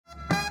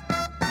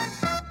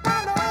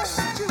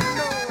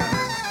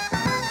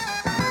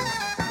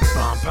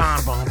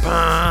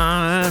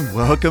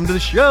Welcome to the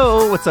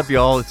show. What's up,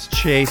 y'all? It's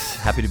Chase.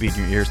 Happy to be in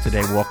your ears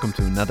today. Welcome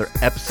to another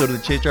episode of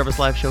the Chase Jarvis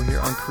Live Show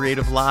here on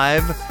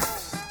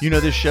CreativeLive. You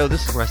know this show.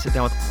 This is where I sit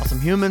down with awesome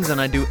humans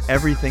and I do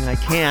everything I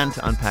can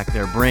to unpack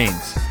their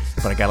brains.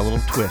 But I got a little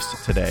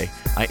twist today.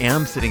 I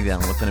am sitting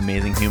down with an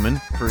amazing human,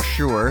 for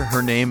sure.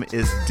 Her name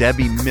is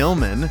Debbie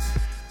Millman.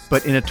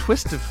 But in a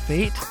twist of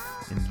fate,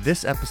 in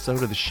this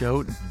episode of the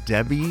show,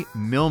 Debbie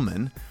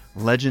Millman,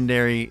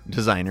 legendary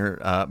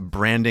designer,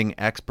 branding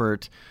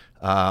expert,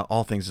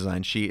 all things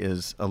design. She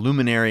is a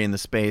luminary in the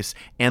space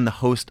and the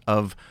host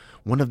of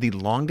one of the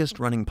longest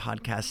running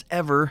podcasts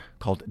ever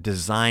called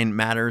Design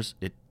Matters.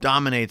 It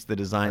dominates the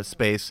design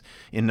space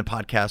in the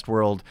podcast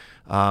world.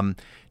 I'm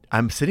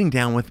sitting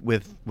down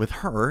with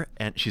her,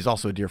 and she's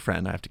also a dear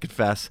friend, I have to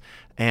confess,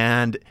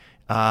 and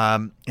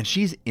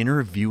she's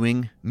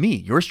interviewing me,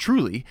 yours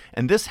truly,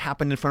 and this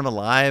happened in front of a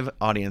live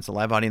audience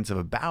of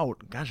about,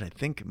 I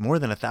think more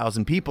than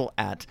 1,000 people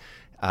at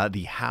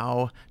the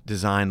How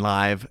Design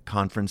Live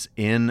conference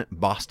in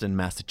Boston,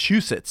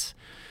 Massachusetts.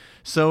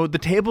 So the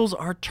tables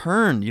are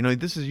turned. You know,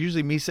 this is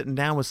usually me sitting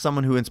down with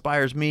someone who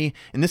inspires me.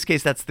 In this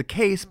case, that's the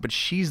case, but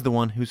she's the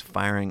one who's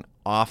firing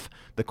off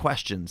the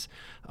questions.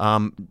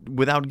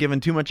 Without giving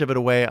too much of it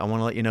away, I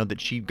want to let you know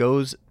that she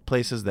goes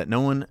places that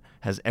no one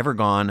has ever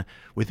gone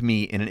with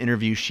me. In an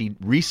interview, she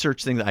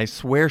researched things. I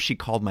swear she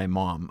called my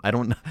mom. I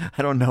don't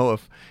know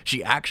if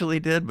she actually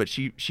did, but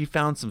she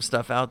found some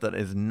stuff out that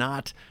is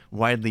not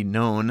widely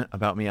known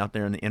about me out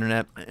there on the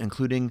internet,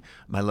 including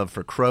my love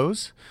for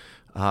crows.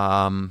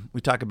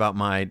 We talk about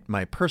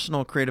my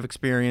personal creative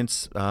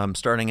experience,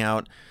 starting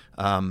out,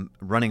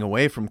 running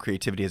away from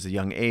creativity as a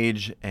young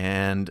age,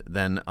 and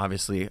then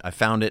obviously I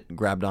found it,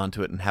 grabbed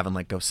onto it, and haven't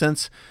let go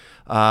since.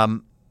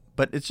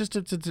 But it's just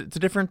it's a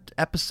different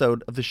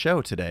episode of the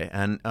show today.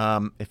 And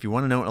if you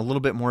want to know a little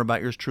bit more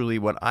about yours truly,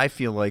 what I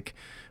feel like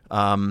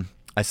I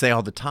say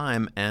all the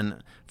time,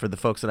 and for the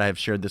folks that I have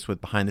shared this with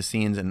behind the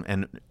scenes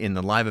and in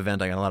the live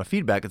event, I got a lot of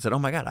feedback that said, "Oh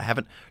my God,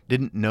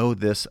 didn't know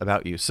this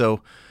about you." So.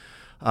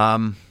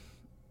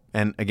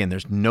 And again,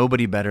 there's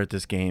nobody better at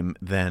this game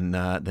than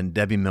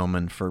Debbie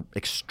Millman for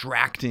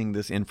extracting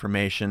this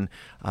information.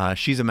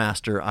 She's a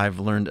master. I've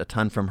learned a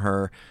ton from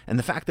her. And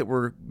the fact that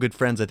we're good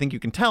friends, I think you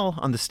can tell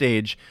on the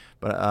stage,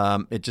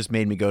 but it just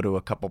made me go to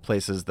a couple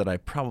places that I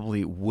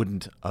probably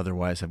wouldn't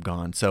otherwise have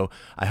gone. So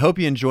I hope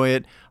you enjoy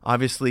it.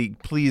 Obviously,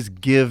 please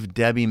give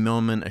Debbie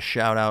Millman a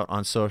shout out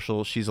on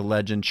social. She's a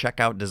legend.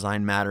 Check out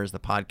Design Matters, the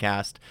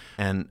podcast.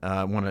 And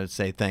I want to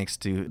say thanks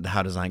to the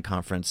How Design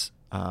Conference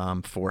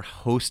for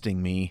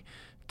hosting me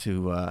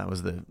to, it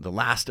was the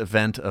last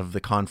event of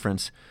the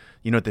conference.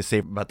 You know what they say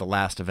about the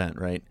last event,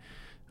 right?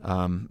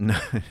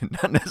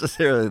 Not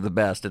necessarily the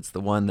best. It's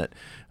the one that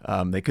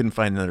they couldn't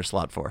find another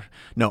slot for.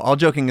 No, all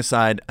joking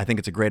aside, I think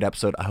it's a great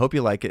episode. I hope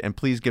you like it. And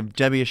please give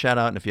Debbie a shout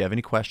out. And if you have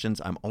any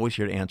questions, I'm always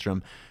here to answer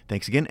them.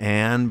 Thanks again.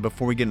 And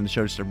before we get into the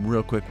show, just a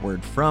real quick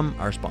word from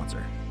our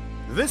sponsor.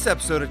 This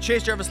episode of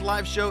Chase Jarvis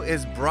Live Show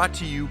is brought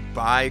to you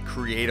by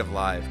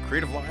CreativeLive.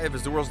 CreativeLive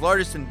is the world's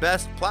largest and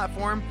best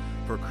platform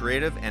for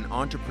creative and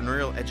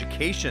entrepreneurial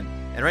education.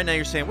 And right now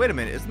you're saying, wait a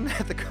minute, isn't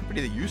that the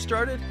company that you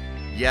started?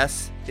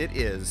 Yes, it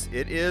is.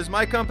 It is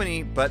my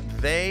company, but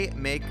they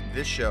make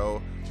this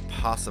show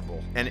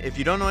possible. And if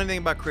you don't know anything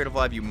about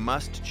CreativeLive, you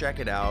must check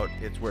it out.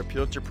 It's where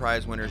Pulitzer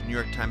Prize winners, New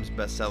York Times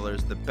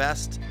bestsellers, the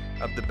best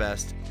of the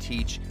best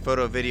teach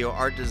photo, video,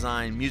 art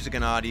design, music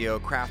and audio,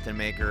 craft and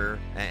maker,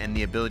 and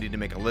the ability to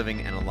make a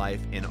living and a life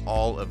in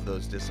all of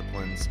those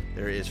disciplines.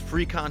 There is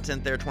free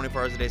content there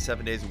 24 hours a day,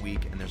 7 days a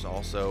week, and there's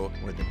also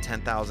more than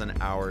 10,000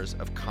 hours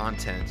of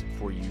content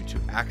for you to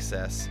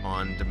access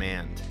on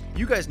demand.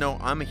 You guys know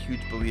I'm a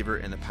huge believer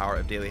in the power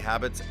of daily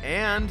habits,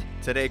 and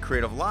today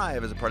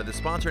CreativeLive, as a part of the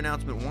sponsor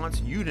announcement,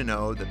 wants you to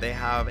know that they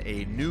have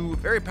a new,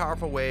 very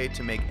powerful way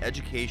to make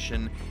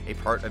education a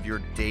part of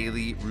your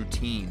daily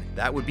routine.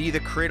 That would be the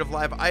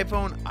CreativeLive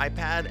iPhone,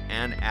 iPad,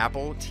 and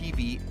Apple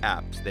TV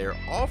apps. They're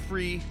all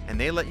free, and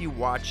they let you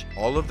watch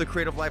all of the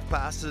CreativeLive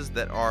classes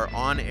that are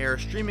on air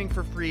streaming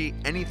for free,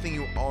 anything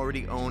you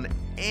already own,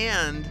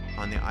 and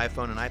on the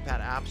iPhone and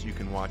iPad apps, you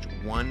can watch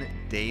one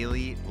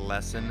daily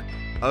lesson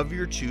of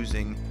your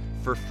choosing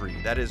for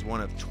free. That is one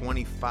of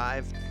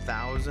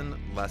 25,000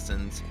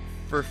 lessons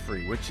for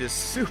free, which is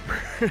super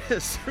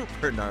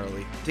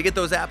gnarly. To get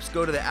those apps,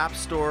 go to the App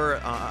Store,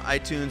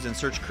 iTunes, and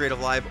search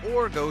CreativeLive,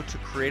 or go to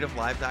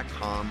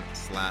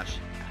creativelive.com/apps.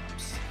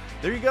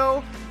 There you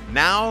go.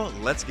 Now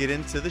let's get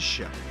into the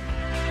show. Thank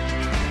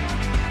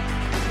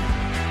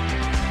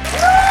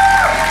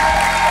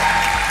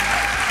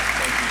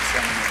you so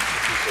much.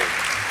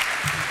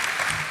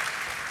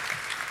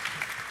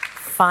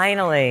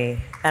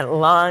 Finally, at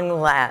long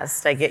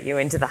last, I get you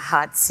into the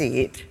hot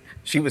seat.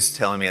 She was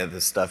telling me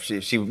this stuff.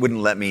 She wouldn't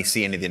let me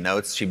see any of the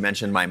notes. She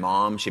mentioned my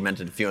mom. She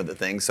mentioned a few other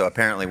things. So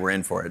apparently we're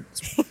in for it.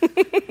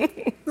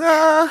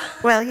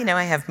 Well, you know,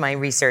 I have my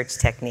research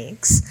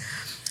techniques.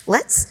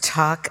 Let's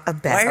talk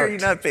about... Why are you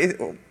not...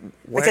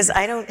 Because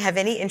I don't have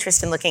any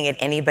interest in looking at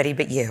anybody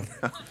but you.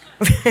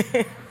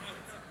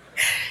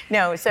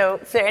 No, so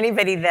for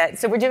anybody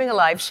so we're doing a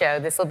live show.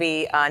 This will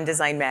be on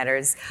Design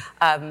Matters.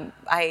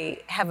 I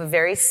have a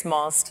very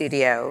small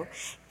studio,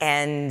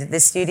 and the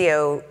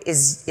studio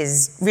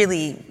is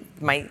really,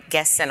 my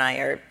guests and I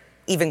are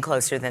even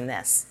closer than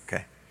this.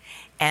 Okay.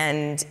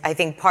 And I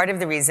think part of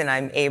the reason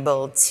I'm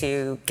able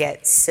to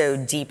get so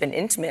deep and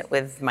intimate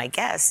with my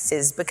guests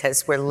is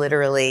because we're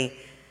literally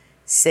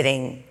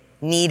sitting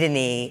knee to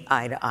knee,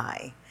 eye to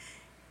eye.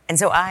 And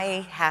so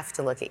I have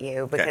to look at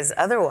you because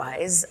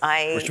otherwise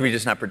Or should we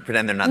just not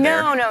pretend they're not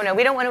there? No.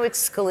 We don't want to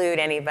exclude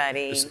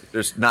anybody.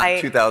 There's not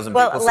 2,000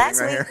 people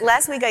sitting right here?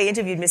 Last week I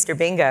interviewed Mr.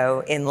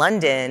 Bingo in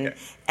London,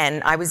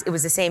 and it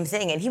was the same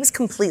thing, and he was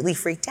completely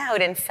freaked out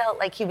and felt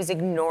like he was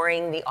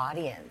ignoring the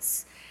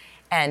audience.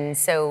 And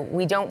so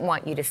we don't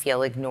want you to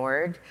feel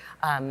ignored.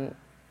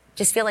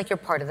 Just feel like you're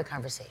part of the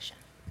conversation.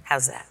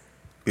 How's that?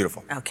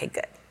 Beautiful. Okay,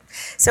 good.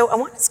 So I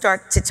want to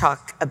start to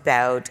talk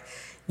about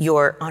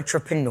your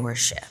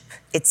entrepreneurship.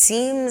 It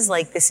seems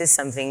like this is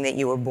something that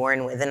you were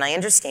born with, and I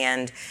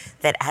understand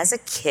that as a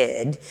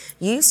kid,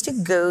 you used to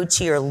go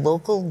to your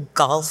local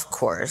golf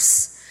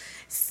course,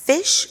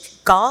 fish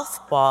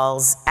golf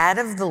balls out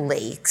of the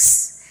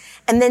lakes,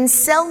 and then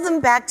sell them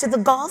back to the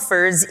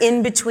golfers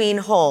in between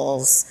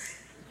holes,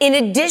 in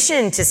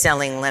addition to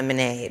selling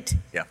lemonade.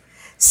 Yeah.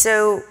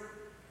 So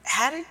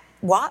how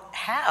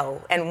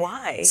and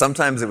why?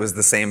 Sometimes it was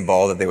the same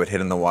ball that they would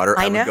hit in the water.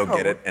 I would go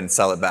get it and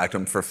sell it back to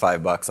them for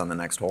 $5 on the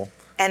next hole.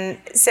 And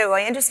so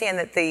I understand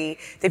that the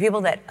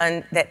people that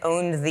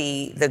owned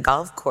the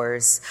golf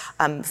course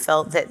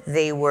felt that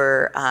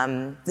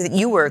that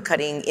you were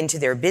cutting into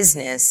their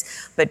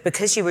business, but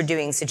because you were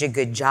doing such a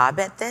good job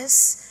at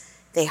this,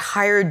 they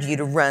hired you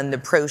to run the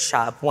pro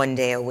shop one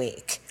day a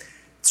week.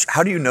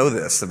 How do you know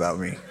this about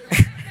me?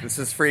 This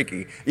is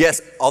freaky.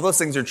 Yes, all those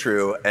things are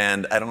true,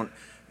 and I don't.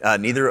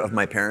 Neither of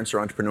my parents are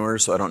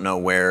entrepreneurs, so I don't know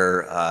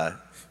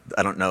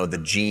I don't know the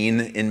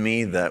gene in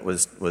me that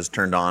was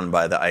turned on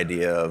by the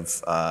idea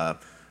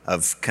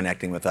of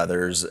connecting with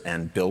others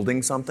and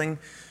building something.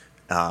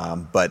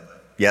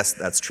 But yes,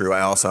 that's true. I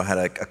also had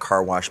a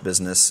car wash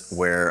business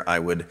where I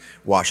would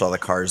wash all the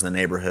cars in the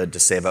neighborhood to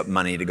save up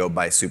money to go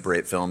buy Super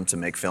 8 film to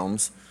make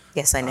films.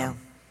 Yes, I know.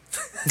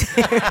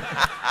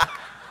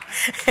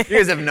 You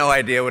guys have no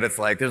idea what it's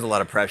like. There's a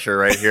lot of pressure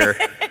right here.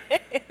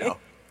 No.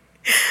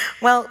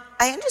 Well,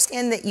 I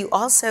understand that you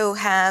also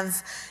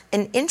have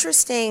an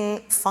interesting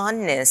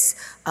fondness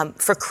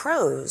for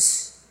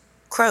crows.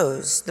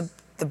 Crows,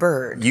 the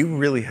bird. You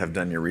really have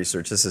done your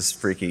research. This is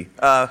freaky.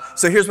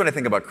 So here's what I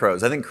think about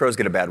crows. I think crows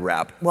get a bad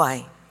rap.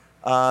 Why?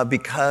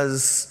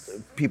 Because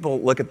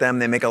people look at them,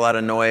 they make a lot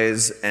of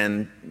noise,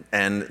 and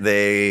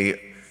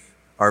they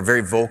are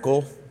very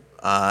vocal,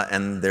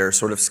 and they're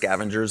sort of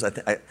scavengers.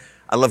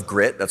 I love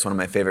Grit. That's one of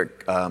my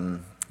favorite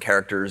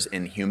characters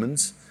in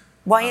Humans.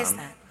 Why is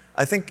that?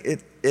 I think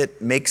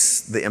it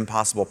makes the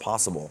impossible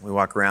possible. We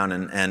walk around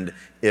and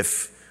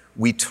if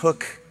we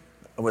took,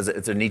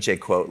 it's a Nietzsche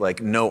quote,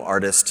 like no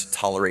artist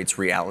tolerates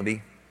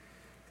reality.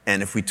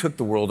 And if we took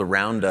the world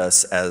around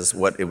us as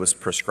what it was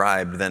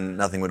prescribed, then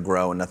nothing would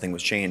grow and nothing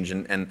would change.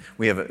 And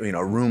we have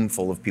a room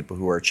full of people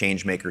who are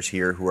change makers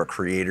here, who are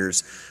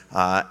creators.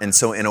 And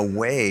so in a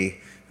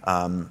way,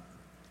 I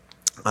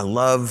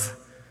love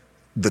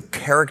the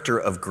character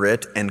of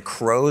Grit, and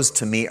crows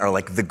to me are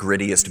like the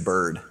grittiest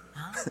bird.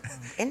 Oh,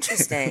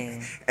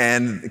 interesting.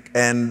 and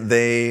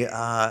they,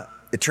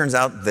 it turns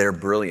out they're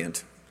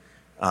brilliant.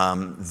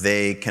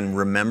 They can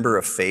remember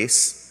a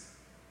face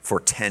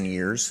for 10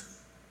 years.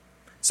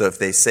 So if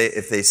they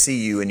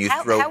see you and you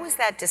throw. How was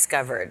that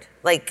discovered?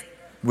 Like.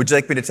 Would you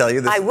like me to tell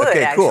you this? I would,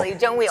 okay, actually. Cool.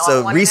 Don't we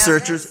all want to know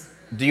this?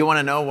 Do you want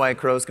to know why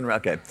crows can?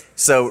 Okay.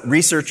 So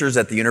researchers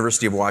at the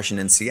University of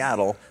Washington,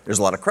 Seattle, there's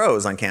a lot of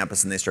crows on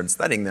campus, and they started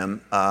studying them.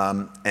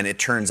 And it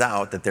turns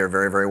out that they're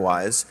very, very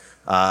wise.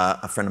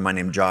 A friend of mine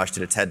named Josh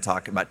did a TED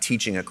Talk about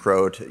teaching a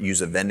crow to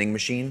use a vending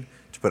machine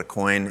to put a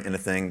coin in a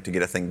thing to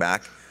get a thing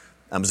back.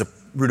 It was a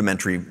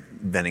rudimentary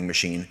vending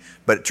machine,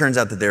 but it turns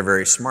out that they're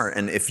very smart.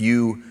 And if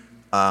you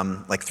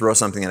throw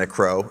something at a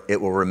crow,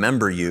 it will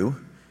remember you,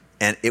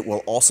 and it will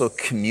also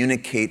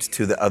communicate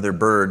to the other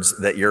birds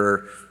that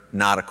you're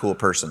not a cool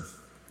person.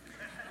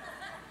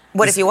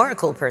 What if you are a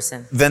cool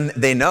person? Then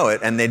they know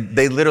it, and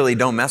they literally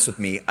don't mess with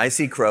me. I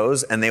see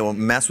crows, and they will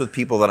mess with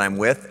people that I'm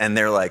with, and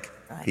they're like,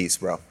 peace,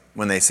 bro,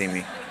 when they see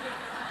me.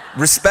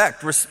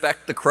 Respect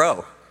the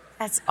crow.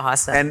 That's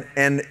awesome.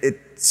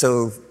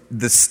 So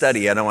the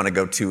study, I don't want to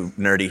go too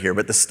nerdy here,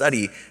 but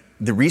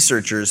the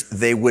researchers,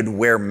 they would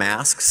wear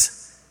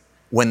masks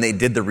when they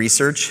did the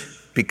research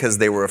because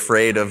they were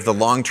afraid of the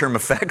long-term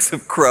effects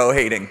of crow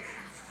hating.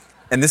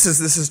 And this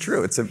is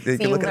true.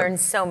 You learn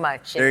so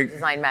much in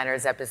Design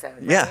Matters episode.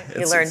 Right? Yeah,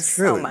 you learn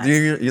so much.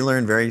 You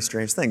learn very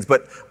strange things.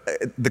 But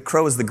the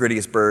crow is the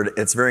grittiest bird.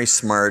 It's very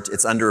smart.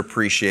 It's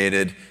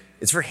underappreciated.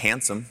 It's very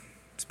handsome.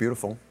 It's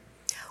beautiful.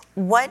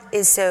 What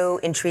is so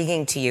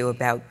intriguing to you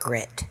about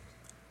Grit?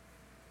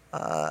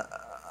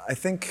 I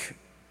think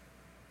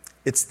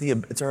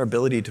it's our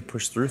ability to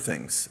push through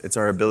things. It's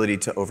our ability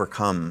to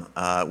overcome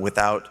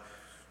without.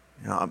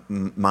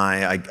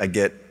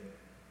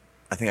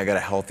 I I think I got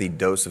a healthy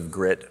dose of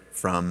grit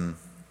from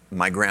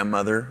my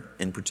grandmother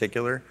in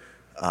particular.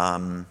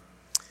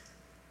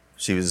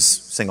 She was a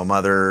single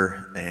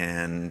mother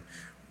and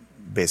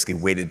basically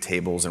waited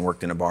tables and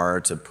worked in a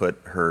bar to put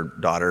her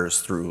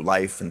daughters through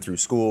life and through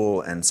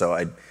school. And so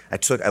I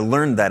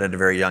learned that at a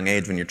very young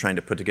age when you're trying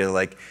to put together,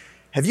 like,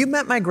 have you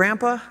met my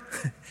grandpa?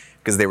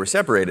 Because they were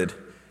separated.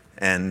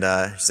 And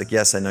she's like,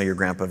 yes, I know your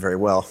grandpa very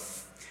well.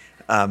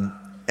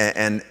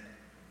 And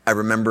I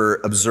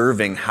remember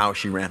observing how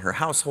she ran her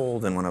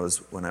household, and when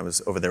I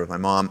was over there with my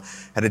mom,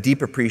 had a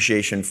deep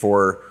appreciation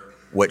for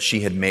what she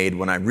had made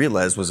when I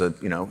realized was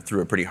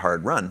through a pretty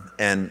hard run.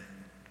 And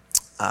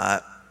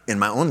in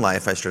my own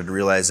life, I started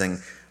realizing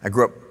I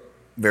grew up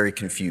very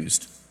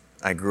confused.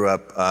 I grew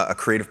up a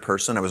creative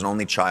person. I was an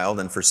only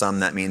child, and for some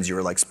that means you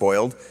were like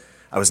spoiled.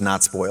 I was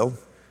not spoiled.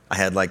 I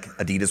had like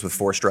Adidas with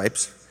 4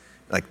 stripes,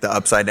 like the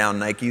upside down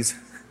Nikes.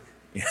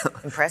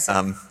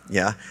 Impressive.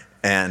 Yeah,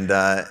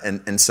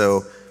 and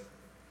so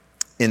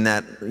in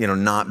that,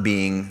 not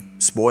being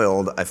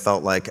spoiled, I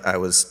felt like I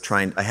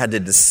had to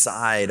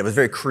decide. I was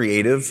very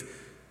creative,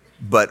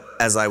 but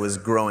as I was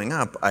growing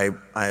up,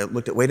 I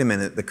looked at, wait a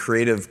minute, the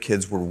creative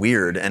kids were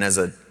weird, and as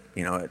an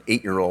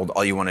 8-year-old,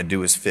 all you want to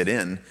do is fit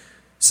in.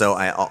 So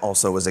I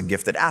also was a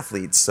gifted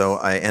athlete, so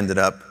I ended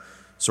up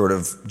sort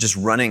of just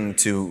running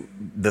to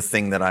the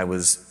thing that it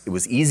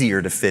was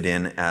easier to fit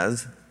in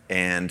as,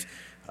 and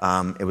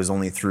it was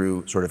only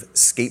through sort of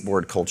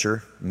skateboard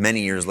culture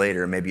many years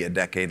later, maybe a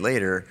decade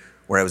later,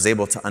 where I was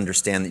able to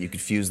understand that you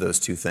could fuse those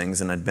two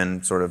things. And I'd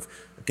been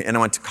and I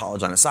went to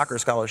college on a soccer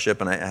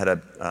scholarship, and I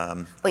had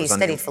you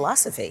studied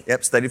philosophy.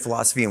 Yep, studied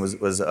philosophy and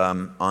was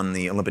on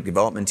the Olympic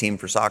development team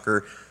for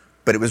soccer.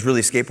 But it was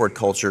really skateboard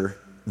culture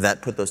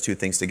that put those two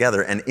things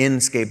together. And in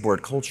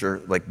skateboard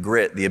culture, like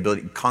grit,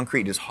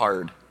 concrete is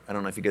hard. I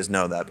don't know if you guys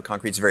know that, but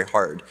concrete's very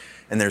hard.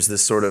 And there's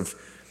this sort of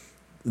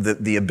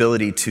the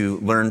ability to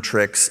learn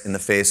tricks in the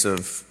face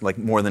of like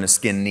more than a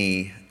skin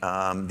knee,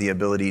 the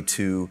ability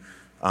to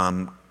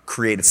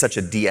create such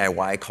a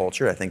DIY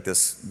culture. I think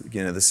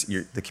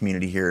the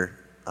community here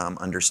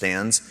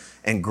understands,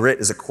 and grit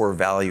is a core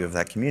value of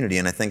that community.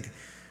 And I think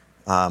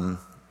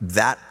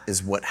that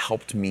is what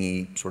helped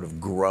me sort of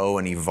grow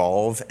and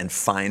evolve and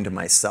find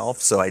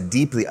myself. So I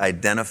deeply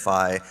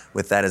identify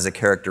with that as a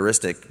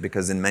characteristic,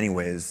 because in many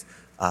ways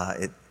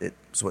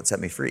it's what set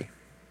me free.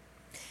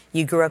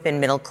 You grew up in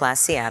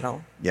middle-class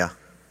Seattle. Yeah.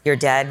 Your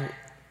dad,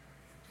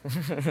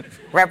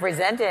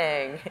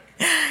 representing,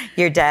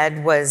 your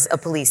dad was a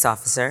police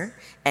officer,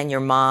 and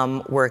your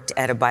mom worked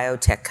at a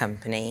biotech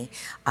company,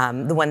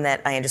 the one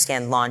that I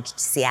understand launched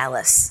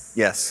Cialis.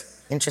 Yes.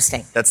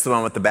 Interesting. That's the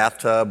one with the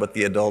bathtub, with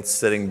the adults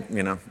sitting,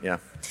 yeah.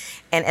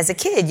 And as a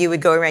kid, you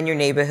would go around your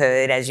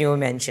neighborhood, as you were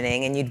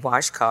mentioning, and you'd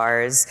wash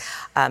cars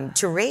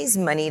to raise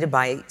money to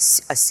buy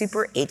a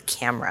Super 8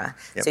 camera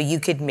so you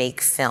could make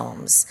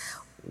films.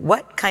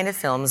 What kind of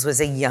films was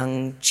a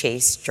young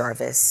Chase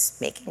Jarvis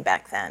making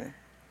back then?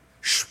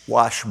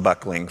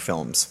 Swashbuckling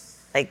films.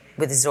 Like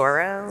with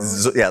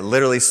Zorro? Yeah,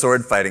 literally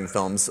sword fighting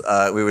films.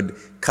 We would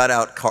cut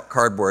out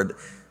cardboard.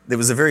 There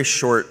was a very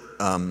short,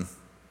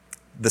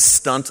 the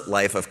stunt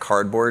life of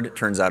cardboard,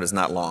 turns out, is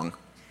not long.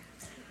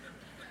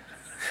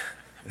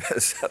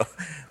 So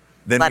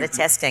then a lot of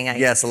testing.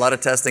 Yes, a lot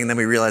of testing. And then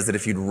we realized that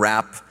if you'd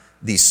wrap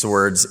these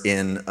swords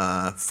in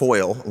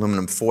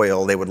aluminum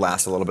foil, they would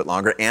last a little bit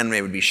longer, and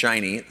they would be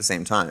shiny at the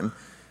same time.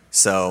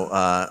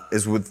 So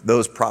is with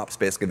those props,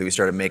 basically, that we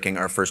started making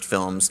our first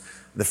films.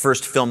 The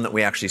first film that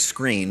we actually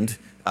screened,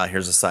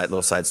 here's a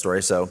little side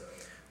story. So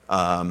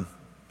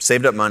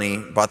saved up money,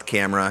 bought the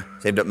camera,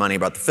 saved up money,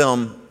 bought the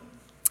film,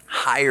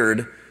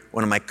 hired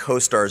one of my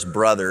co-stars'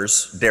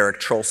 brothers, Derek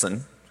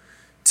Trolson,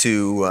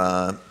 to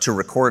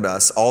record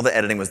us. All the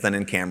editing was done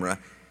in camera.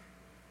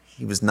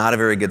 He was not a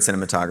very good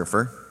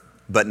cinematographer,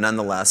 but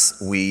nonetheless,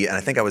 and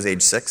I think I was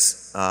age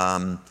 6,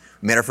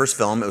 made our first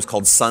film. It was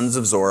called Sons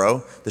of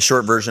Zorro. The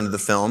short version of the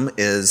film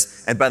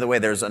is, and by the way,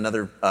 there's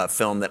another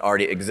film that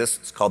already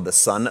exists called The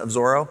Son of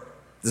Zorro.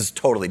 This is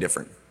totally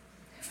different.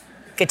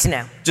 Good to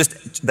know.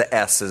 Just the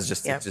S is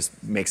just, it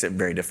just makes it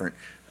very different.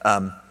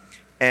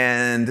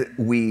 And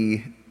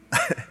we,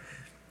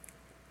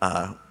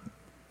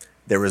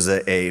 there was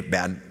a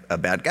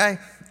bad guy,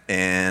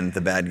 and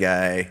the bad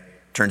guy,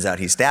 turns out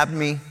he stabbed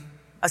me.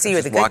 Oh, so you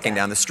were the good guy. Walking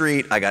down the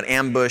street, I got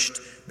ambushed,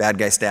 bad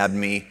guy stabbed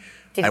me.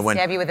 Did he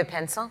stab you with a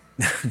pencil?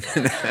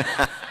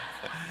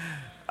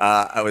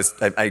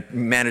 I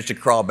managed to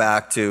crawl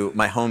back to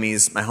my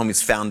homies. My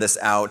homies found this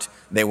out.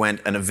 They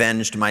went and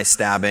avenged my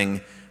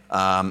stabbing,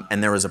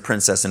 and there was a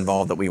princess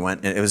involved that we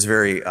went. And it was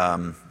very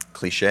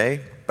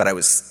cliche, but I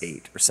was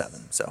 8 or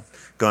 7, so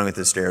going with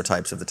the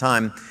stereotypes of the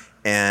time.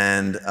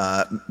 And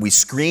we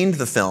screened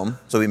the film,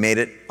 so we made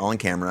it all in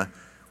camera.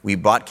 We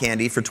bought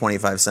candy for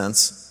 25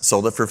 cents,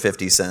 sold it for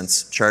 50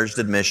 cents, charged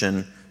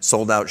admission,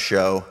 sold out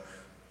show.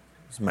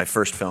 It was my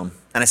first film.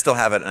 And I still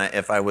have it. And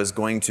if I was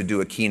going to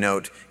do a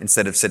keynote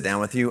instead of sit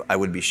down with you, I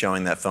would be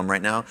showing that film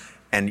right now.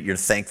 and you're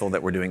thankful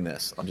that we're doing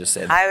this. I'll just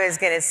say that. I was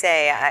going to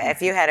say,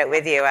 if you had it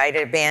with you, I'd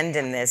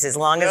abandon this as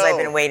long as I've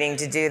been waiting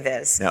to do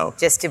this. No.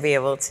 Just to be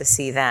able to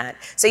see that.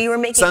 So you were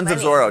making Sons money.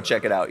 of Zorro,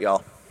 check it out,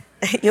 y'all.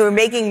 You were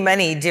making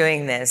money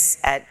doing this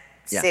at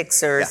Yeah.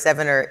 6 or Yeah.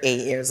 7 or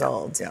 8 years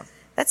old. Yeah.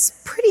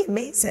 That's pretty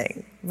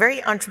amazing.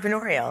 Very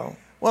entrepreneurial.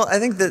 Well, I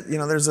think that,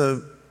 there's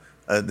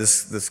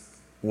this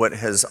what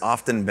has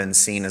often been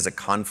seen as a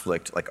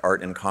conflict, like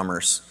art and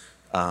commerce,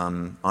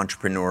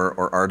 entrepreneur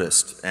or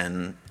artist.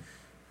 And,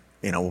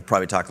 we'll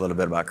probably talk a little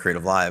bit about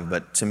CreativeLive,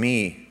 but to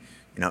me,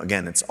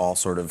 again, it's all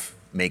sort of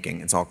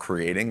making, it's all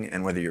creating.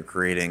 And whether you're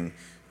creating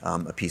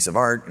a piece of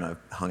art, I've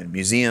hung in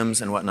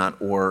museums and whatnot,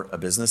 or a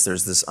business,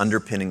 there's this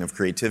underpinning of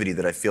creativity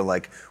that I feel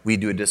like we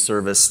do a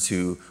disservice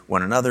to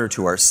one another,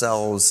 to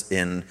ourselves,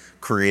 in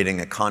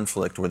creating a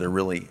conflict where there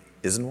really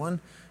isn't one.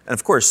 And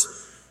of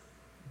course,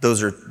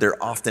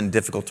 they're often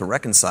difficult to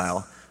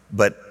reconcile,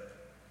 but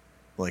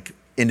like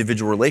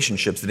individual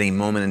relationships at any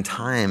moment in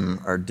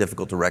time are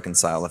difficult to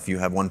reconcile if you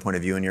have one point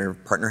of view and your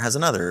partner has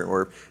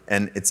another.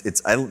 And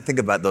I think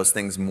about those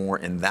things more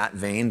in that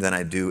vein than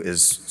I do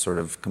is sort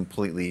of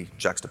completely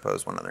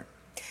juxtapose one another.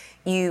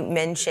 You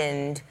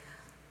mentioned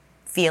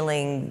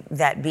feeling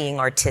that being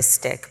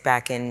artistic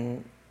back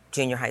in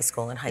junior high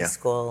school and high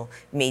school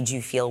made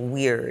you feel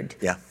weird.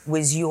 Yeah.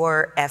 Was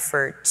your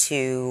effort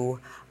to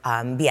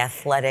be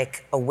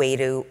athletic a way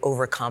to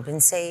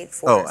overcompensate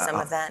for some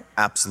of that?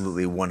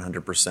 Absolutely,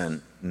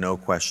 100%, no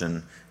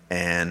question.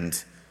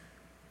 And,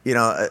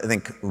 I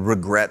think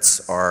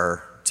regrets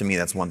are, to me,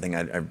 that's one thing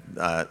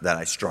that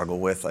I struggle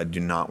with. I do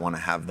not want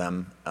to have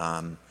them.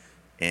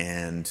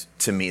 And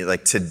to me,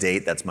 like to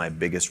date, that's my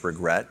biggest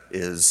regret,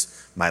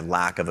 is my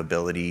lack of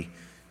ability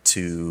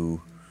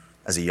to,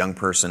 as a young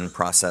person,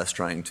 process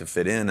trying to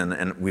fit in.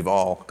 And we've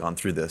all gone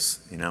through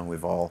this,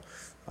 we've all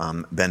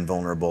been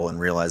vulnerable and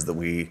realized that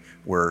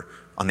we're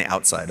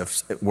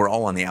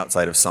all on the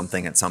outside of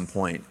something at some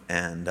point.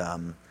 And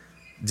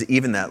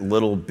even that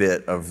little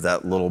bit of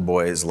that little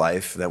boy's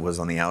life that was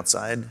on the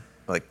outside,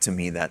 like to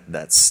me,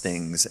 that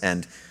stings.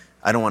 And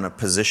I don't want to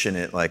position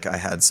it like I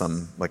had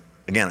some, like,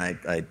 again,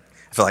 I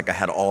feel like I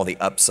had all the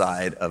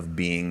upside of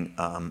being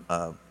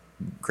a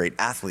great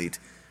athlete,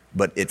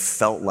 but it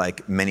felt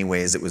like many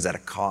ways it was at a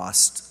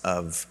cost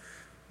of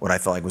what I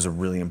felt like was a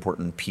really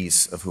important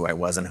piece of who I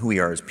was and who we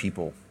are as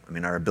people. I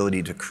mean, our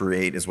ability to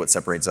create is what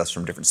separates us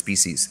from different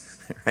species,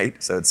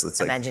 right? So it's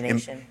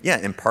imagination.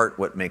 Like, in part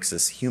what makes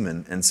us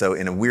human. And so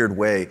in a weird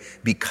way,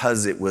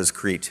 because it was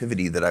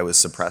creativity that I was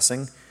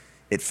suppressing,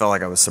 it felt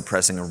like I was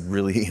suppressing a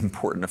really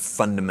important, a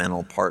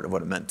fundamental part of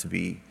what it meant to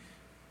be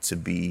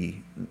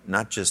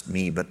not just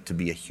me, but to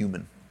be a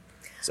human.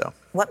 So.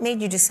 What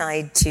made you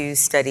decide to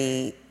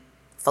study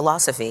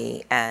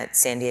philosophy at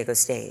San Diego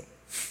State?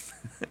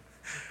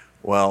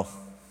 Well,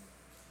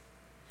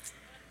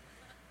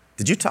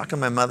 did you talk to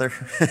my mother?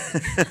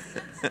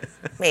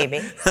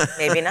 Maybe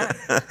not.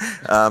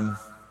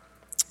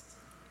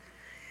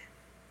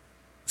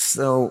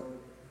 So,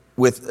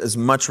 with as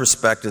much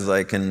respect as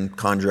I can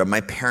conjure up, my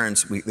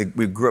parents, we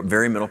grew up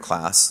very middle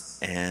class,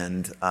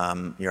 and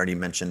you already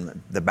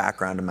mentioned the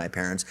background of my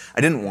parents.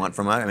 I didn't want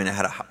from it. I mean, I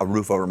had a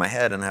roof over my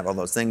head, and I have all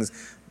those things,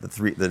 the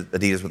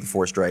Adidas with the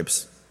 4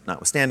 stripes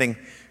notwithstanding,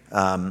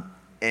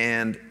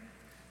 and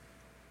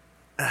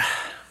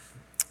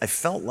I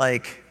felt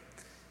like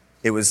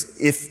I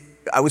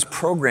was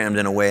programmed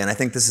in a way, and I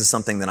think this is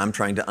something that I'm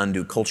trying to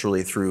undo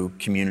culturally through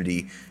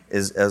community,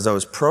 is as I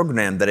was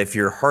programmed that if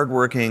you're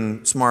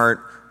hardworking,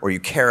 smart, or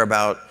you care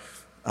about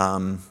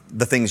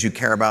the things you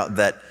care about,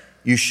 that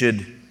you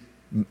should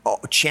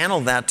channel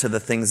that to the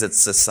things that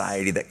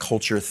society, that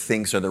culture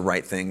thinks are the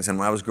right things. And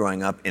when I was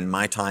growing up in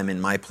my time,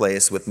 in my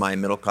place, with my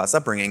middle class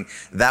upbringing,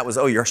 that was,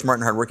 you're smart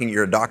and hardworking,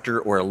 you're a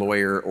doctor or a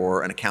lawyer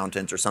or an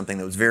accountant or something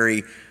that was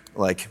very,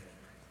 like,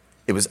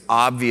 it was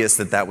obvious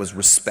that was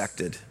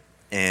respected.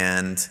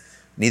 And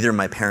neither of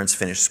my parents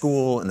finished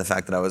school, and the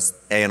fact that I was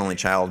A, an only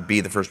child, B,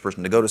 the first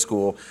person to go to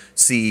school,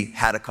 C,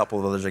 had a couple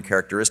of other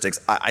characteristics,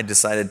 I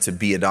decided to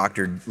be a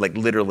doctor. Like,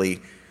 literally,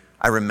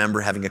 I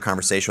remember having a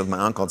conversation with my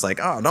uncle. It's like,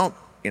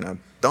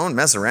 don't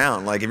mess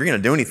around. Like, if you're going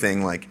to do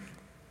anything, like,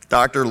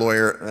 doctor,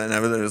 lawyer, and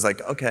everything was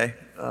like, okay,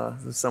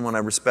 this is someone I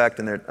respect,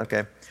 and they're,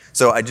 okay.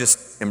 So I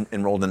just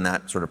enrolled in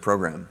that sort of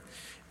program.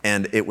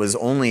 And it was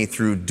only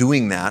through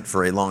doing that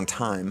for a long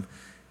time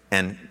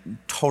and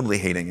totally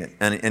hating it.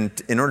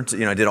 And in order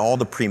to, I did all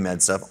the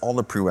pre-med stuff, all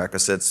the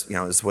prerequisites, it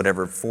was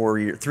whatever,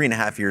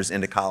 3.5 years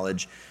into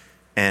college,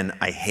 and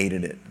I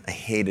hated it. I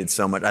hated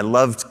so much. I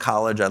loved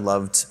college.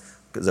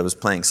 Because I was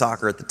playing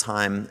soccer at the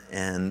time,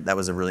 and that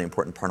was a really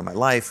important part of my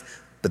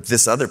life. But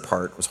this other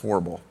part was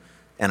horrible.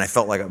 And I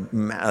felt like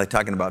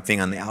talking about being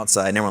on the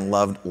outside, and everyone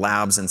loved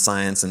labs and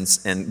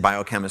science and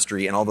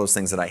biochemistry and all those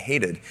things that I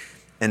hated.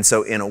 And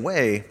so in a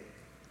way,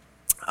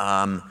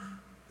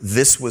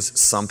 this was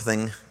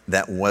something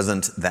that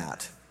wasn't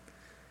that.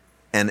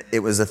 And it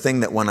was a thing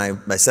that when I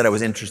said I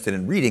was interested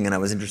in reading, and I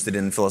was interested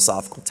in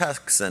philosophical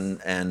texts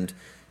and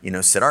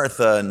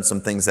Siddhartha and some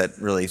things that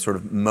really sort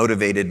of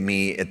motivated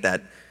me at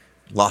that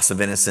loss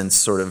of innocence,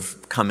 sort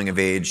of coming of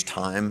age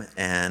time,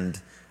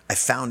 and I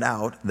found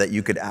out that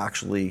you could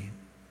actually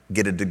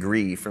get a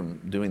degree from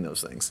doing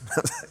those things.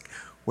 I was like,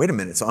 wait a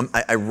minute. So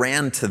I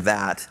ran to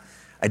that.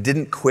 I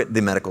didn't quit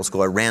the medical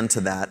school. I ran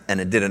to that,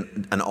 and I did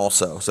an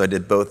also. So I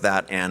did both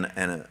that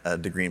and a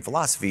degree in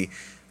philosophy.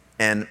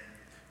 And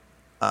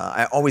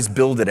I always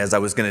billed it as I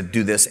was going to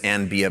do this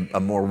and be a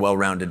more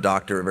well-rounded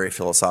doctor, a very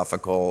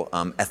philosophical,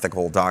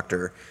 ethical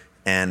doctor.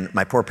 And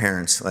my poor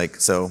parents,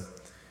 so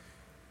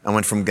I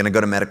went from going to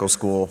go to medical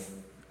school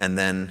and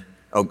then,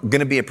 going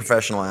to be a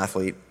professional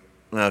athlete.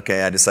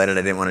 Okay, I decided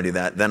I didn't want to do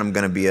that. Then I'm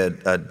going to be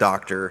a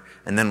doctor,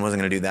 and then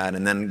wasn't going to do that,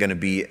 and then going to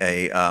be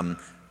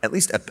at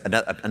least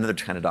another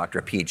kind of doctor,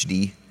 a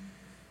PhD.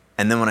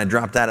 And then when I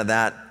dropped out of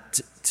that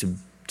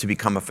to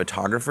become a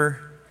photographer,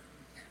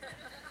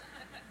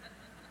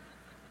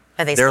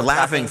 they're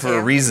laughing for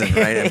a reason,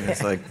 right? I mean,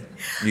 it's like,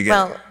 you get.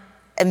 Well,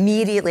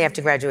 immediately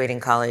after graduating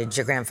college,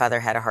 your grandfather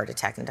had a heart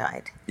attack and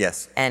died.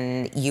 Yes.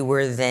 And you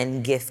were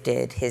then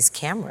gifted his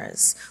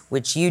cameras,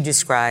 which you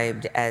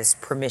described as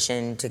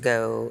permission to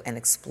go and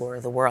explore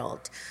the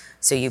world.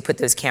 So you put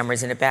those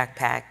cameras in a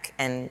backpack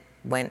and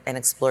went and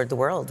explored the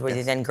world with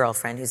your then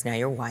girlfriend, who's now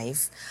your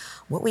wife.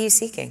 What were you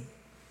seeking?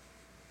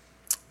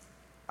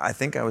 I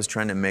think I was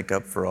trying to make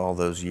up for all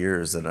those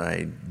years that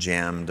I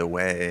jammed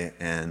away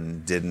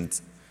and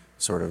didn't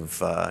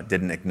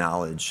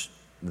acknowledge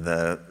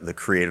the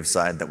creative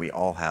side that we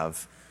all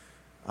have.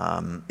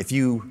 If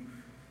you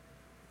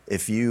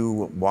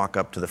walk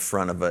up to the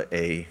front of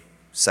a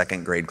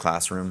second grade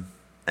classroom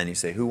and you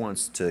say, who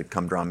wants to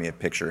come draw me a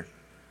picture?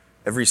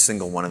 Every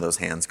single one of those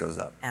hands goes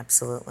up.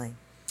 Absolutely.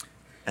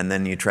 And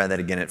then you try that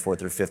again at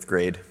 4th or 5th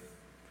grade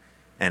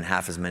and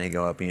half as many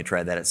go up, and you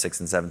try that at 6th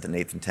and 7th and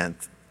 8th and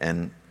 10th,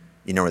 and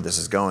you know where this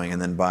is going. And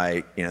then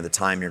by the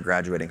time you're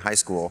graduating high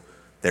school,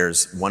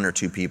 there's 1 or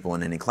 2 people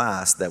in any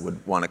class that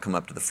would want to come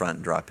up to the front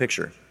and draw a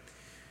picture.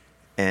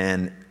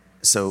 And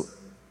so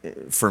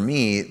for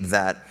me,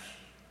 that,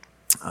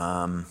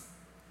 I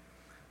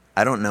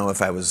don't know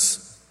if I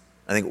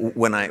think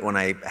when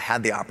I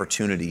had the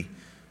opportunity,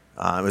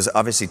 it was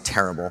obviously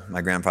terrible.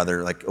 My grandfather,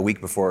 a week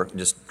before,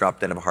 just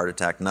dropped dead of a heart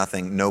attack,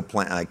 nothing, no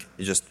plan,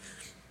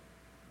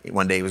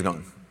 one day he was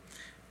gone.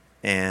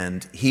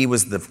 And he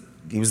was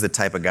the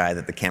type of guy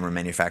that the camera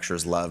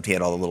manufacturers loved. He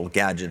had all the little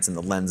gadgets and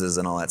the lenses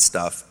and all that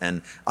stuff.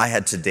 And I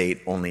had to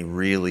date only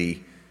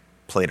really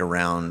played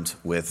around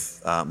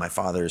with my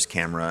father's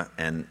camera,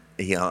 and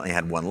he only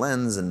had one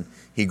lens, and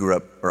I grew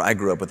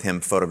up with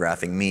him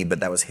photographing me, but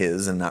that was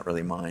his and not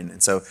really mine.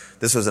 And so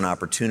this was an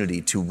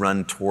opportunity to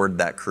run toward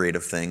that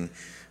creative thing.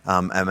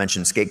 I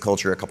mentioned skate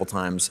culture a couple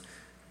times.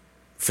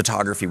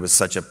 Photography was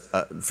such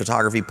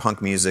photography,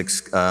 punk music,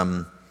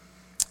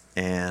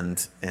 and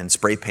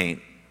spray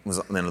paint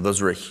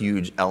those were a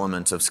huge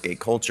element of skate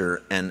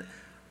culture. And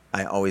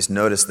I always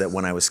noticed that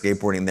when I was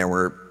skateboarding, there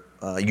were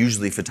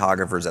usually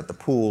photographers at the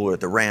pool or at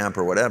the ramp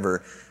or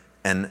whatever,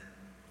 and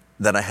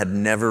that I had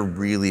never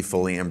really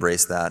fully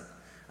embraced that.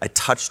 I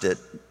touched it,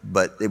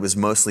 but it was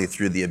mostly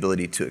through the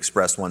ability to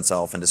express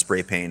oneself and to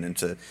spray paint and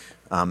to,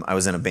 I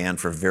was in a band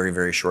for a very,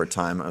 very short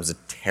time. I was a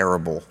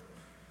terrible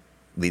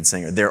lead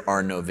singer. There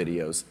are no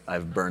videos.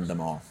 I've burned them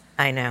all.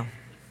 I know.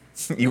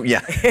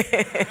 Yeah.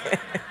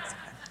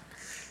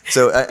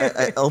 So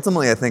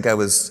ultimately, I think I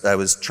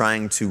was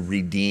trying to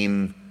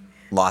redeem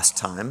lost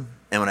time.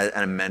 And when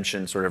I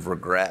mentioned sort of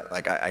regret,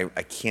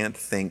 I can't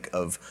think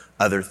of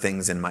other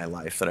things in my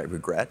life that I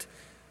regret.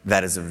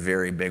 That is a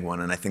very big one,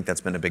 and I think that's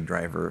been a big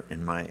driver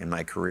in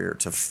my career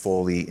to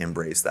fully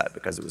embrace that,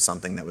 because it was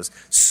something that was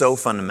so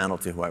fundamental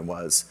to who I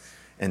was,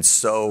 and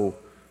so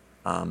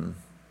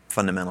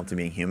fundamental to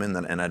being human,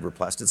 and I'd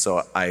repressed it.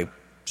 So I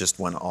just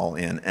went all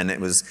in, and it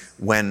was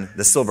when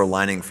the silver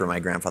lining for my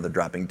grandfather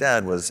dropping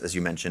dead was, as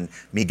you mentioned,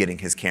 me getting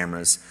his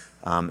cameras,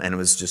 and it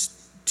was just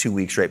 2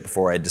 weeks right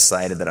before I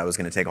decided that I was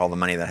going to take all the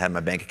money that I had in my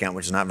bank account,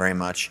 which is not very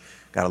much,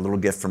 got a little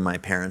gift from my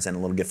parents and a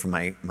little gift from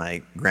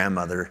my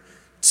grandmother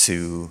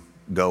to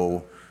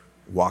go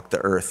walk the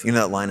earth. You know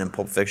that line in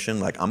Pulp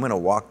Fiction? I'm going to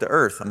walk the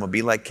earth. I'm going to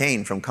be like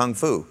Kane from Kung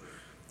Fu.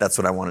 That's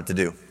what I wanted to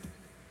do.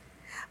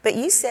 But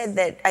you said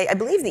that, I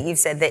believe that you've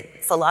said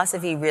that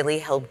philosophy really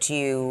helped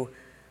you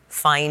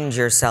find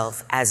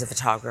yourself as a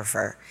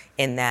photographer,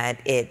 in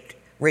that it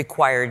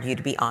required you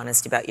to be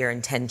honest about your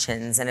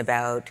intentions and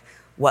about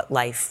what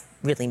life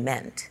really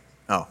meant.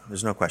 Oh,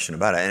 there's no question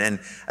about it. And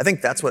I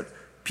think that's what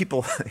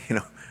people,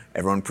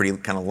 everyone pretty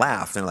kind of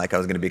laughed, and I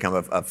was going to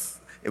become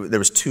there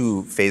was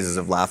two phases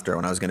of laughter.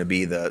 When I was going to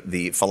be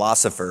the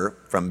philosopher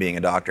from being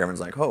a doctor, everyone's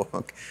like, oh,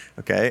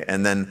 okay.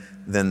 And then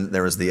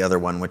there was the other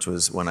one, which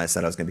was when I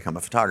said I was going to become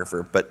a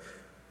photographer. But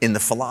in the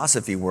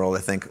philosophy world,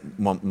 I think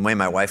the way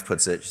my wife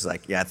puts it, she's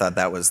like, yeah, I thought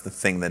that was the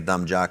thing that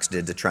dumb jocks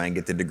did to try and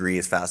get the degree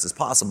as fast as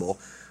possible.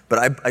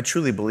 But I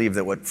truly believe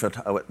that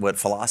what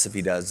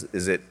philosophy does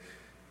is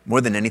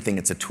more than anything,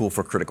 it's a tool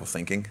for critical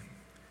thinking.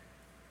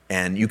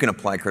 And you can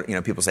apply,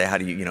 people say, how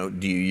do you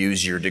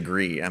use your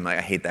degree? I'm like,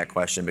 I hate that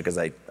question, because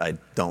I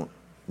don't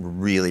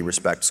really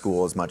respect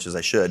school as much as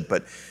I should.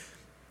 But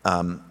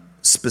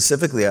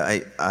specifically,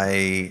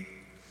 I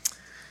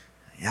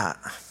Yeah.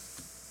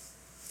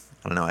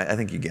 I don't know. I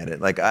think you get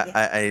it. Like,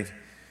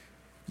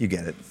 you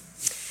get it.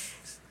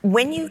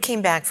 When you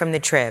came back from the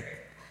trip,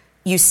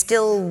 you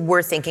still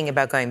were thinking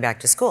about going back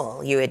to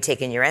school. You had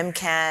taken your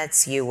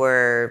MCATs, you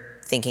were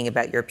thinking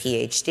about your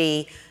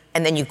PhD,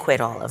 and then you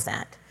quit all of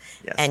that.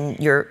 Yes. And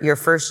your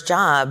first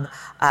job,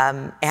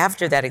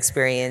 after that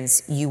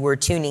experience, you were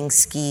tuning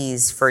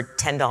skis for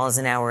 $10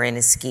 an hour in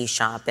a ski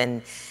shop,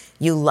 and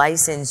you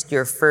licensed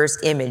your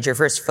first image, your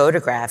first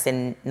photograph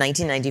in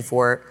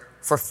 1994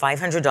 for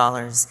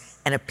 $500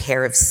 and a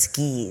pair of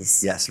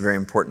skis. Yes, very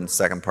important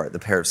second part, the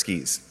pair of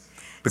skis.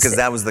 Because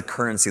that was the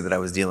currency that I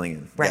was dealing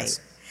in. Right.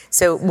 Yes.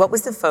 So what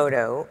was the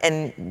photo,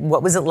 and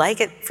what was it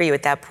like for you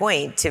at that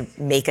point to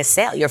make a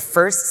sale, your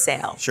first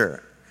sale?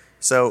 Sure.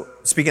 So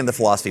speaking of the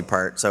philosophy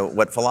part, so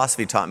what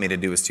philosophy taught me to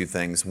do is two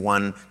things.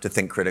 One, to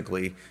think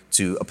critically,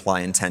 to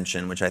apply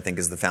intention, which I think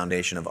is the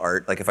foundation of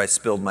art. Like if I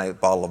spilled my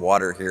bottle of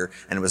water here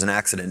and it was an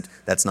accident,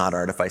 that's not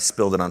art. If I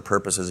spilled it on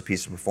purpose as a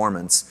piece of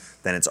performance,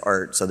 then it's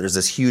art. So there's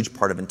this huge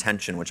part of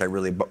intention, which I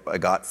really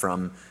got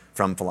from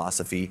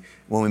philosophy.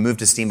 When we moved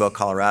to Steamboat,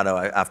 Colorado,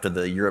 after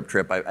the Europe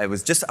trip, I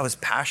was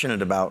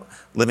passionate about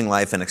living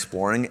life and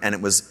exploring, and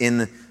it was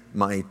in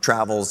my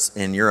travels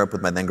in Europe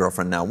with my then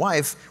girlfriend, now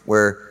wife,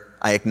 where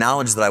I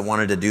acknowledged that I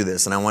wanted to do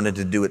this, and I wanted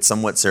to do it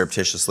somewhat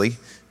surreptitiously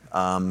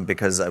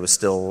because I was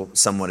still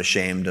somewhat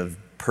ashamed of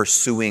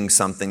pursuing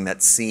something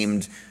that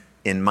seemed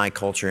in my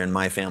culture, in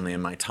my family,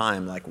 in my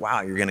time, like,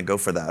 wow, you're going to go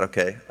for that,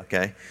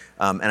 okay.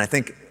 And I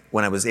think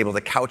when I was able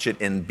to couch it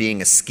in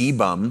being a ski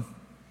bum,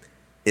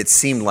 it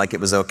seemed like it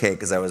was okay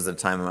because I was at a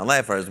time in my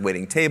life where I was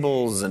waiting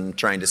tables and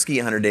trying to ski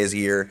 100 days a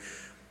year.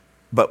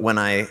 But when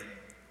I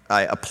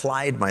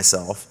applied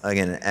myself,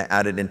 again,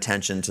 added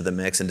intention to the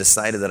mix and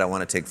decided that I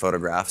want to take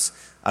photographs,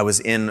 I was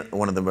in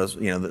one of the most,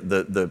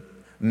 the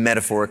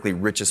metaphorically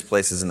richest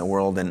places in the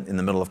world in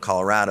the middle of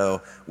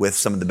Colorado with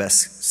some of the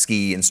best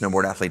ski and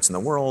snowboard athletes in the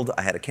world.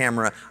 I had a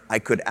camera. I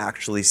could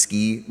actually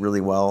ski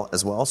really well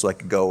as well, so I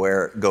could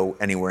go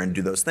anywhere and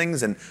do those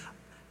things. And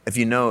if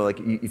you know, like,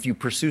 if you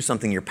pursue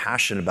something you're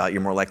passionate about,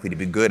 you're more likely to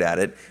be good at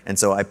it. And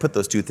so I put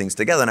those two things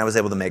together, and I was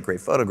able to make great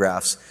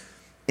photographs,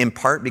 in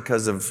part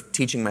because of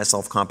teaching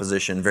myself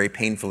composition very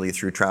painfully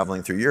through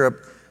traveling through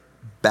Europe,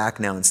 back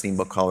now in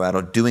Steamboat,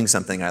 Colorado, doing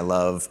something I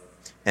love.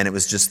 And it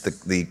was just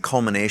the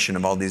culmination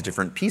of all these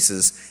different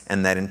pieces,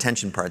 and that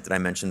intention part that I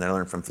mentioned that I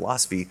learned from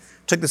philosophy.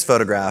 Took this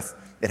photograph.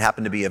 It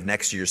happened to be of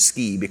next year's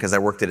ski because I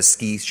worked at a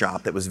ski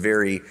shop that was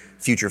very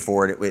future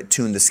forward. It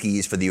tuned the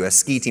skis for the U.S.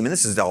 ski team, and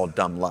this is all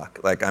dumb luck.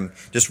 Like, I'm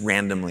just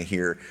randomly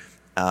here,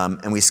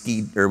 and we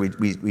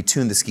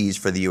tuned the skis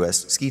for the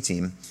U.S. ski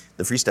team,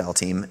 the freestyle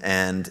team,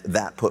 and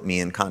that put me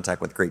in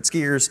contact with great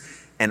skiers.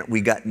 And we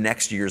got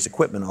next year's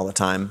equipment all the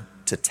time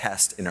to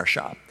test in our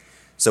shop.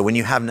 So when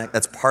you have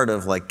that's part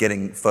of like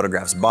getting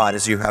photographs bought,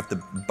 is you have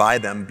to buy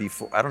them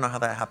before. I don't know how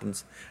that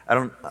happens. I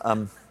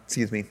don't.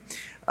 Excuse me.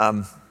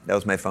 That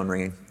was my phone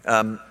ringing.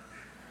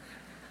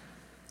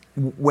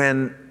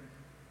 When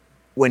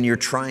you're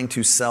trying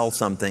to sell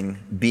something,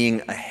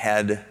 being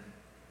ahead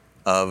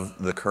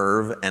of the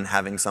curve and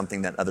having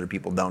something that other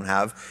people don't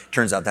have,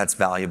 turns out that's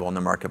valuable in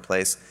the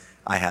marketplace.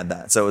 I had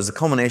that. So it was a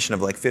culmination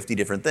of like 50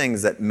 different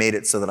things that made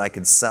it so that I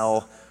could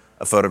sell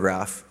a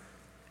photograph.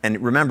 And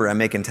remember, I'm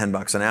making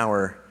 $10 an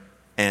hour,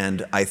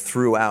 and I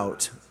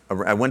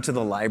went to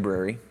the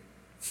library,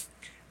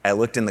 I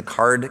looked in the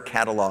card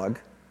catalog,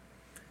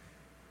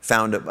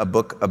 found a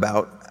book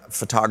about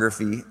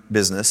photography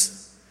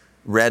business,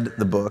 read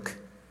the book,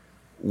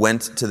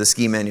 went to the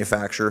ski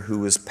manufacturer who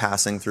was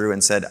passing through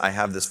and said, I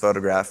have this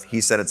photograph.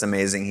 He said it's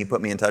amazing. He put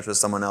me in touch with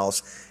someone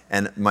else,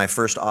 and my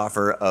first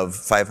offer of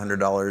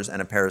 $500 and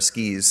a pair of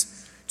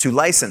skis to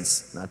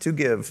license, not to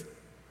give,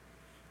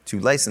 to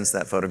license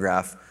that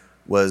photograph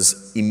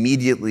was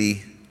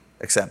immediately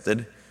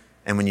accepted.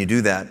 And when you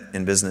do that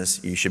in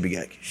business, you should be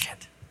like,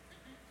 shit.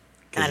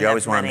 Because you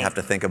always want to have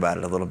to think about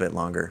it a little bit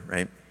longer,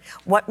 right?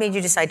 What made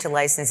you decide to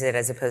license it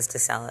as opposed to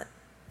sell it?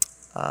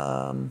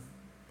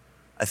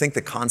 I think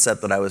the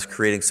concept that I was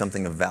creating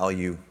something of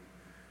value,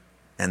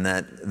 and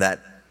that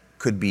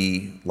could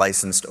be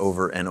licensed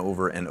over and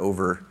over and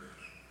over,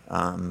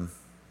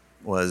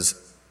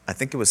 was, I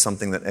think it was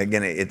something that,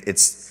 again,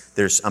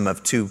 I'm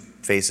of two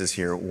faces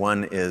here.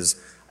 One is,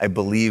 I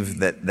believe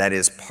that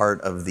is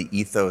part of the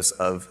ethos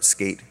of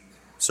skate,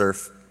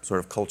 surf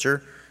sort of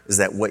culture, is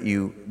that what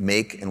you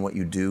make and what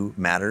you do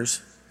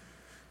matters.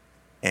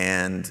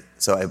 And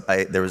so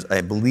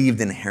I believed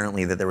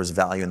inherently that there was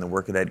value in the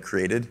work that I'd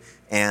created,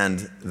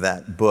 and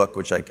that book,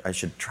 which I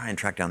should try and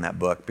track down that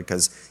book,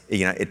 because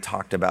it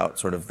talked about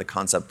sort of the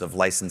concept of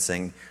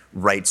licensing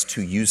rights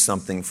to use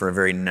something for a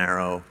very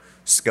narrow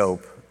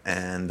scope,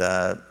 and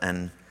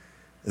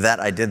that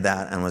I did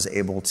that and was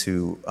able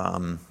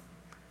to.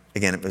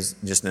 Again, it was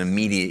just an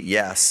immediate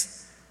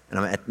yes, and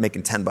I'm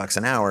making $10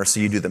 an hour. So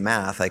you do the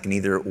math. I can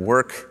either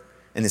work,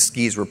 and the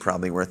skis were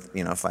probably worth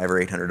 $500 or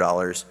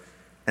 $800.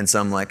 And so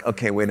I'm like,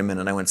 okay, wait a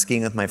minute. I went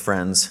skiing with my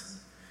friends,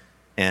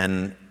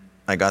 and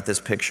I got this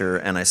picture,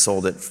 and I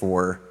sold it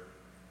for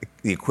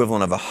the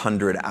equivalent of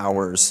 100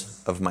 hours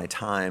of my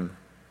time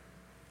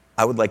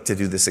I would like to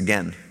do this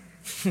again.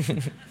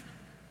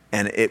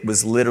 And it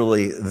was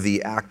literally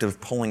the act of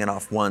pulling it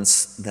off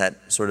once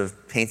that sort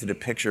of painted a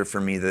picture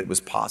for me that it was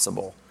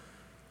possible.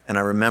 And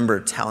I remember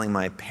telling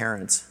my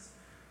parents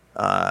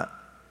that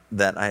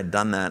I had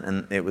done that,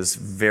 and it was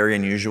very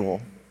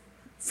unusual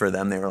for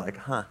them. They were like,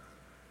 huh,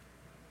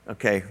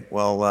 okay,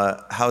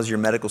 well, how's your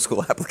medical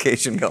school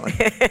application going?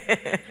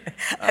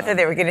 I thought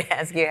they were going to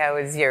ask you how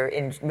is your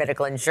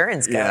medical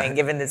insurance going,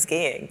 given the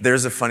skiing.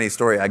 There's a funny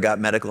story. I got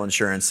medical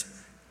insurance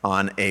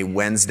on a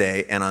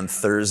Wednesday, and on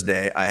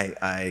Thursday,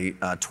 I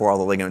tore all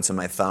the ligaments in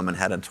my thumb and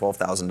had a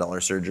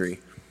 $12,000 surgery.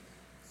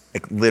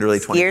 Like literally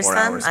 24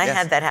 hours. I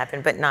had that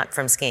happen, but not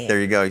from skiing. There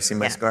you go. You see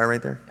my scar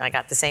right there? I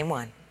got the same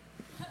one.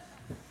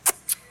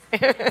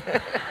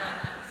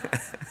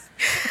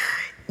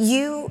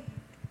 You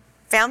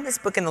found this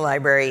book in the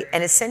library,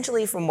 and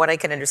essentially, from what I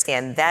can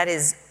understand, that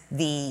is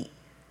the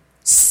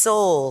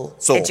sole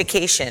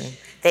education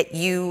that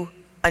you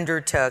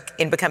undertook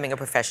in becoming a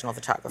professional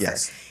photographer.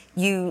 Yes.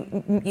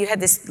 You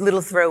had this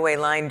little throwaway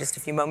line just a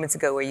few moments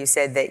ago where you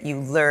said that you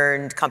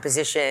learned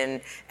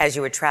composition as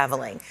you were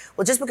traveling.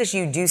 Well, just because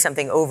you do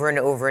something over and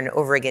over and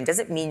over again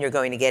doesn't mean you're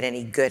going to get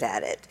any good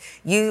at it.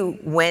 You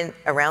went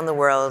around the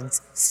world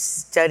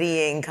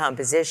studying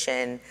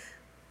composition.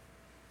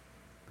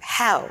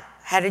 How?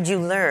 How did you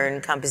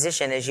learn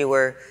composition as you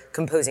were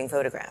composing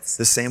photographs?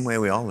 The same way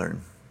we all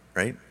learn,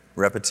 right?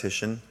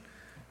 Repetition,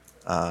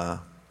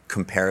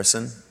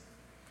 comparison,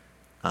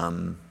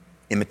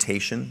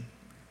 imitation.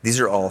 These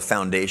are all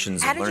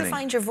foundations of learning. How did you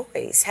find your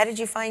voice? How did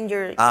you find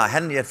your... I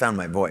hadn't yet found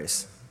my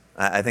voice.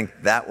 I think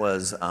that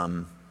was,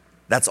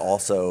 that's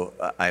also,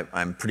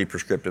 I'm pretty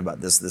prescriptive about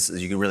this. This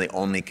is, you really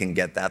only can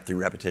get that through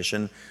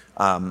repetition.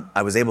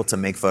 I was able to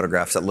make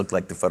photographs that looked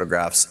like the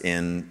photographs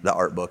in the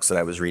art books that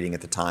I was reading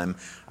at the time.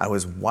 I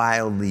was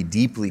wildly,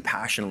 deeply,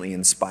 passionately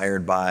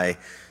inspired by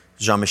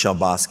Jean-Michel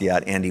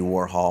Basquiat, Andy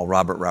Warhol,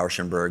 Robert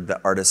Rauschenberg,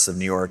 the artists of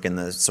New York in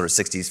the sort of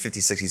 60s, 50s,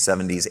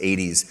 60s, 70s,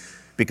 80s,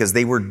 because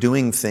they were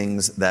doing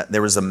things that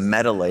there was a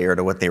meta layer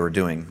to what they were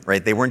doing,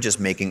 right? They weren't just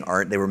making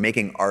art, they were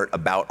making art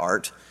about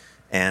art.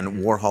 And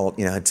Warhol,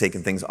 had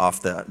taken things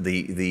off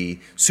the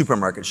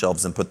supermarket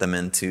shelves and put them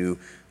into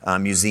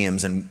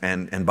museums, and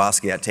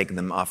Basquiat taken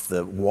them off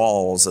the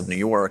walls of New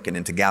York and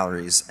into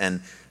galleries.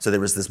 And so there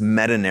was this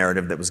meta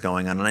narrative that was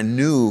going on, and I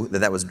knew that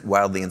that was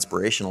wildly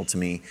inspirational to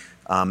me.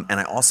 And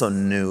I also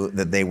knew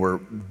that they were,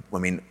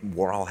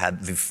 Warhol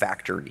had the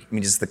factory.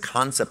 Just the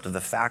concept of the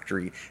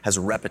factory has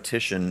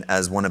repetition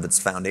as one of its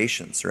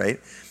foundations, right?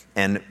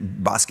 And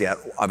Basquiat,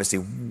 obviously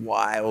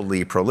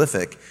wildly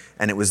prolific,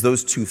 and it was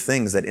those two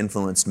things that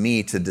influenced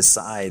me to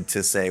decide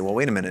to say, well,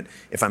 wait a minute,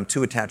 if I'm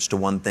too attached to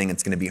one thing,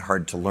 it's going to be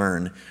hard to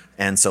learn,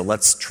 and so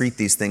let's treat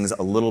these things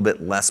a little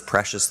bit less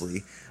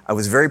preciously. I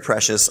was very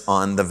precious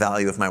on the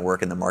value of my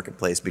work in the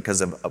marketplace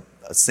because of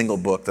a single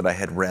book that I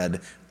had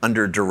read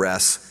under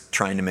duress,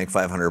 trying to make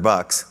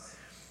 $500.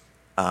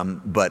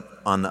 But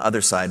on the other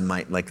side,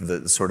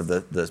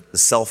 the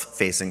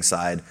self-facing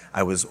side,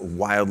 I was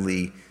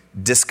wildly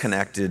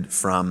disconnected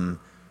from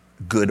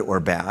good or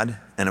bad,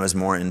 and I was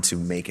more into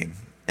making.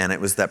 And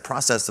it was that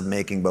process of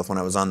making, both when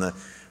I was on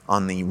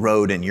the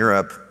road in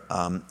Europe.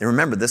 And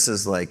remember, this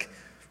is like,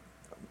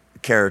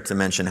 care to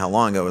mention how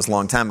long ago? It was a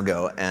long time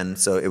ago. And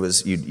so it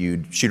was,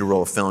 you'd shoot a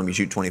roll of film, you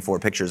shoot 24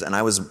 pictures, and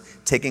I was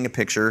taking a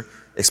picture,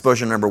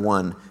 exposure number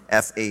 1,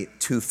 f8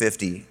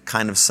 250,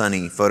 kind of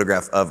sunny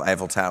photograph of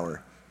Eiffel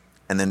Tower.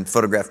 And then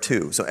photograph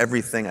 2. So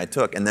everything I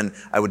took, and then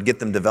I would get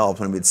them developed.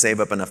 When we'd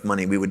save up enough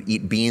money, we would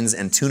eat beans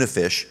and tuna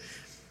fish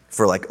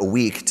for like a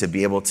week to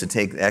be able to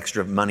take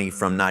extra money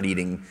from not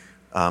eating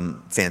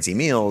fancy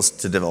meals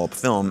to develop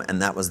film,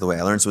 and that was the way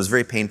I learned. So it was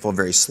very painful,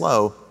 very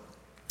slow.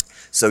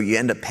 So you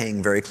end up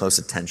paying very close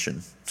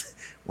attention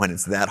when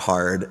it's that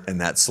hard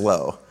and that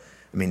slow.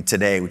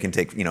 Today we can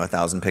take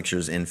 1,000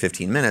 pictures in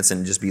 15 minutes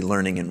and just be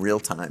learning in real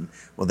time.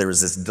 Well, there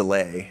was this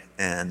delay,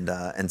 and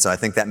so I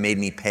think that made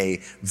me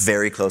pay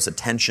very close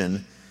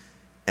attention.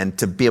 And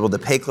to be able to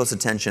pay close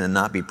attention and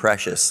not be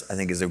precious, I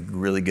think is a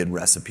really good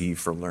recipe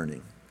for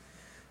learning.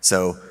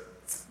 So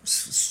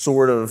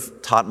sort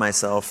of taught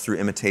myself through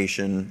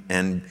imitation,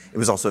 and it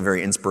was also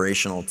very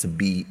inspirational to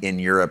be in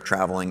Europe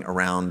traveling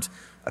around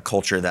a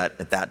culture that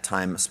at that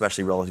time,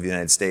 especially relative to the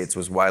United States,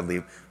 was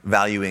widely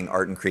valuing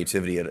art and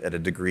creativity at a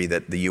degree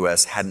that the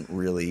US hadn't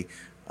really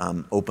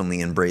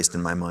openly embraced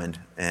in my mind.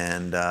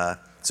 And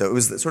so it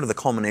was sort of the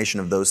culmination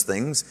of those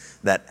things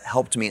that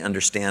helped me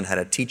understand how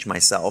to teach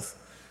myself.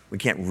 We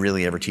can't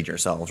really ever teach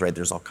ourselves, right?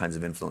 There's all kinds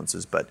of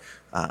influences, but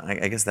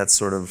I guess that's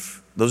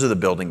those are the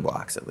building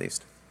blocks at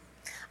least.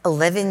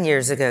 11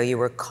 years ago, you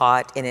were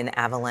caught in an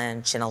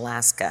avalanche in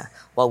Alaska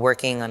while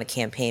working on a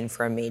campaign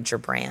for a major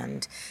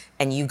brand,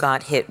 and you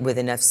got hit with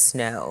enough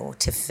snow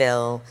to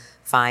fill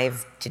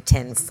 5 to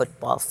 10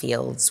 football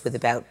fields with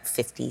about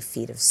 50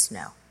 feet of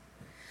snow.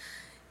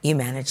 You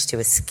managed to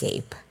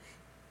escape,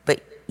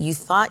 but you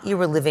thought you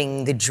were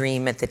living the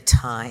dream at the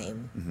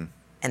time,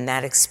 and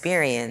that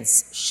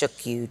experience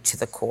shook you to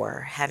the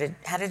core. How did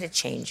it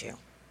change you?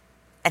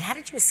 And how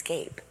did you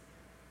escape?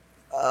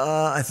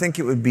 I think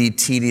it would be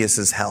tedious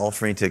as hell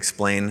for me to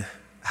explain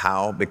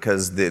how,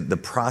 because the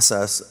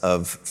process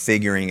of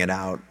figuring it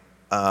out,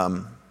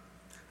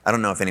 I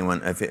don't know if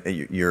anyone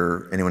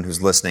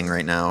who's listening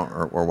right now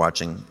or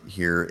watching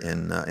here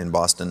in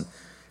Boston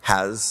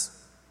has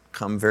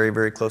come very,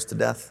 very close to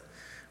death,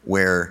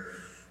 where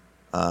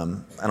I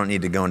don't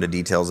need to go into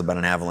details about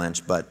an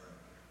avalanche, but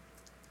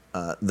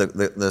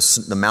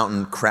the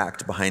mountain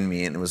cracked behind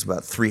me, and it was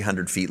about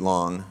 300 feet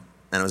long,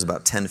 and it was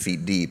about 10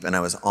 feet deep, and I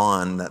was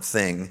on that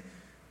thing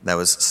that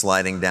was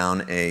sliding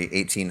down a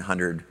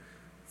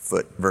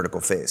 1,800-foot vertical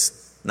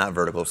face. Not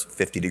vertical,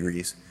 50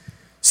 degrees.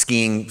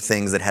 Skiing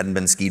things that hadn't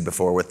been skied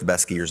before with the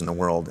best skiers in the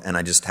world, and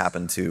I just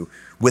happened to,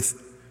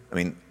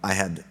 I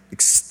had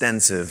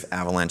extensive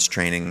avalanche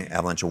training,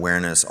 avalanche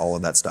awareness, all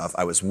of that stuff.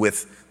 I was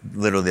with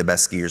literally the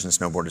best skiers and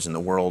snowboarders in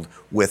the world,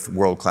 with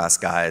world-class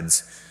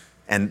guides,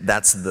 and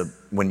that's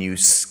when you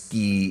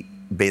ski,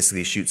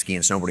 basically shoot ski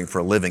and snowboarding for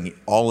a living,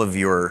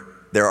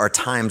 there are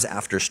times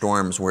after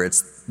storms where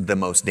it's the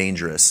most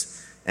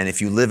dangerous. And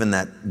if you live in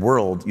that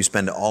world, you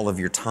spend all of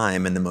your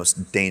time in the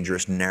most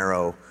dangerous,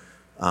 narrow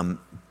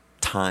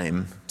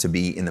time to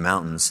be in the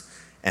mountains.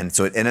 And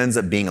so it ends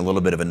up being a little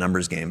bit of a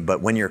numbers game.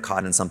 But when you're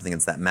caught in something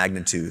that's that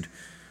magnitude,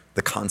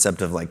 the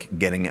concept of like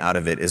getting out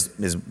of it is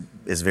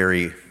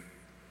very,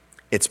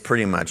 it's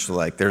pretty much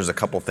like there's a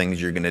couple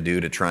things you're gonna do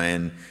to try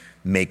and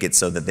make it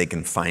so that they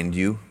can find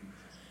you.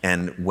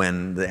 And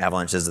when the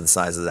avalanche is the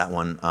size of that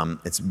one,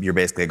 you're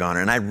basically a goner.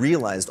 And I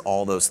realized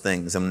all those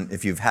things. And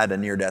if you've had a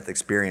near-death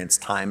experience,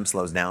 time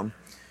slows down.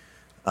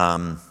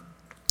 You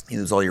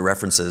lose all your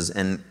references.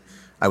 And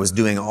I was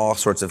doing all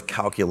sorts of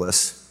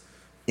calculus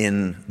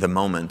in the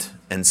moment.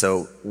 And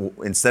so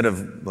instead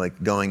of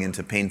like going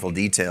into painful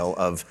detail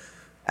of,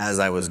 as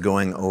I was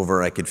going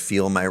over, I could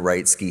feel my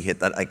right ski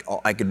hit that.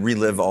 I could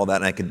relive all that,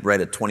 and I could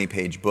write a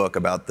 20-page book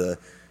about the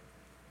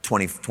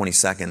 20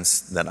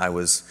 seconds that I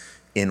was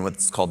in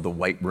what's called the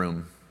white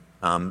room.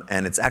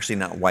 And it's actually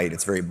not white,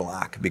 it's very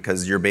black,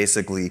 because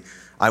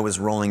I was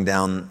rolling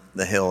down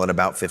the hill at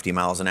about 50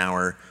 miles an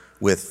hour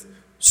with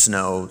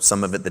snow,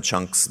 some of it the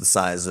chunks the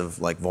size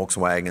of like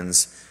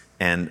Volkswagens,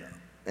 and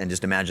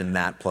just imagine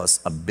that plus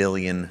a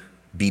billion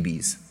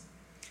BBs,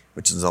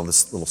 which is all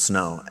this little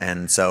snow.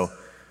 And so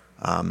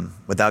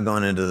without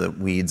going into the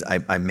weeds,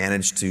 I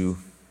managed to,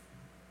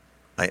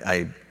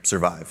 I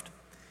survived.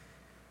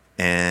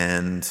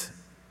 And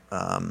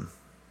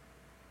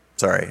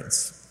sorry,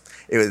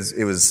 it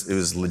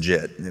was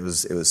legit. It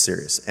was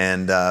serious.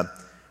 And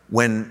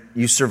when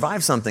you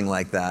survive something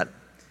like that,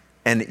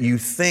 and you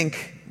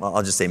think, well,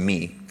 I'll just say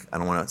me. I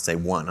don't want to say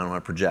one. I don't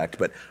want to project,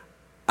 but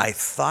I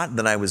thought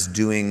that I was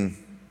doing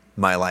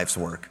my life's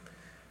work.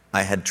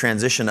 I had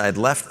transitioned. I had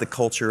left the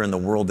culture and the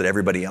world that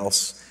everybody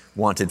else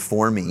wanted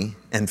for me,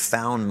 and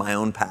found my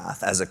own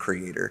path as a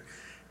creator.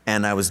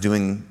 And I was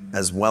doing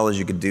as well as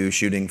you could do,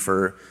 shooting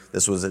for,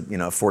 this was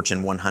a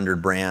Fortune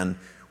 100 brand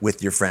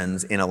with your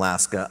friends in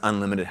Alaska,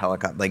 unlimited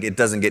helicopter. Like, it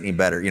doesn't get any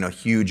better,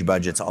 huge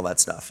budgets, all that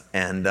stuff.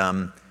 And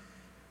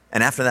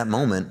after that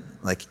moment,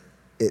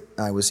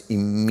 I was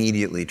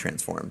immediately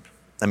transformed.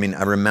 I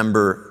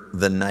remember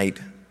the night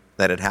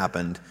that it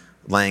happened,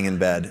 laying in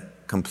bed,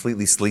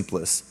 completely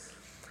sleepless,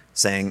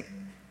 saying,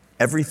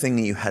 everything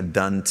that you had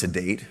done to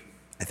date,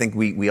 I think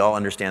we all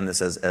understand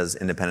this as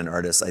independent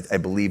artists. I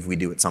believe we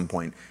do at some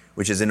point,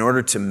 which is, in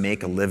order to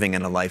make a living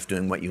and a life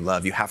doing what you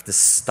love, you have to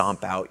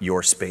stomp out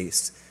your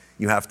space.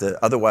 You have to,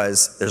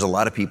 otherwise there's a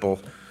lot of people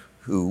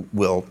who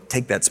will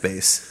take that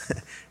space.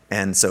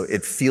 And so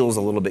it feels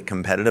a little bit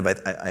competitive.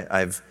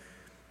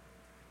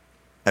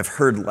 I've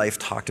heard life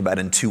talked about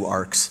in two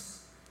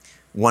arcs.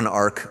 One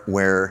arc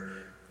where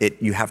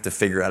you have to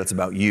figure out it's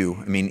about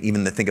you.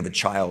 Even to think of a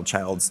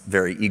child's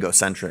very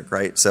egocentric,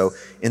 right? So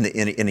in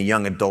a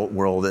young adult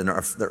world, in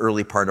the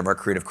early part of our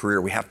creative career,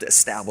 we have to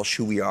establish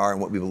who we are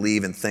and what we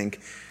believe and think.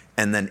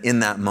 And then in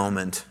that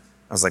moment,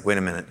 I was like, wait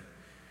a minute.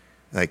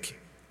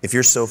 If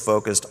you're so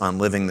focused on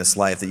living this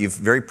life that you've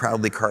very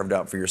proudly carved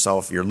out for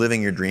yourself, you're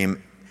living your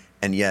dream,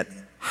 and yet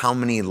how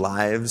many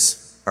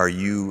lives are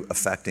you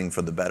affecting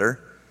for the better?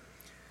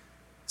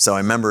 So I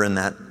remember in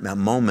that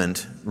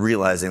moment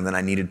realizing that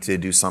I needed to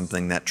do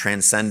something that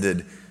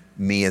transcended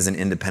me as an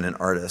independent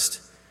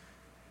artist,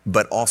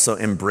 but also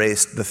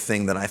embraced the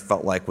thing that I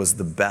felt like was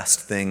the best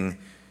thing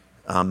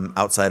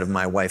outside of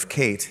my wife,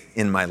 Kate,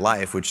 in my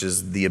life, which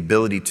is the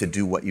ability to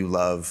do what you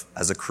love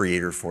as a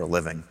creator for a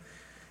living.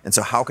 And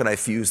so how could I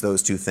fuse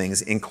those two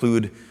things,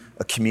 include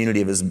a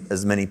community of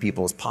as many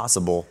people as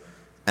possible,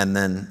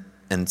 and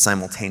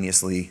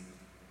simultaneously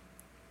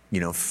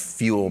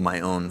fuel my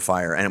own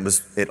fire. And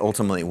it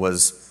ultimately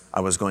was, I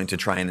was going to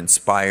try and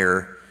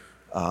inspire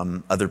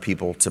other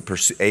people to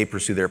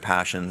pursue their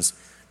passions,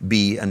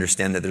 B,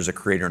 understand that there's a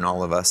creator in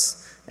all of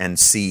us, and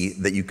C,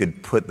 that you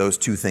could put those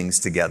two things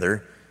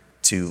together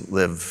to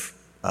live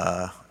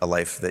a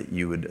life that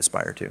you would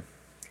aspire to.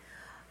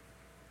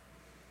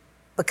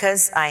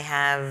 Because I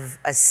have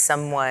a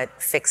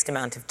somewhat fixed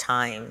amount of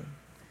time,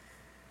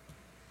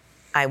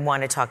 I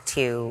want to talk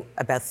to you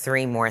about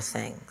three more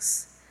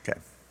things. Okay.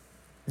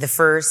 The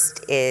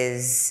first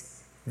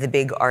is the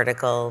big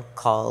article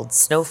called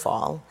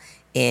Snowfall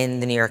in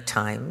the New York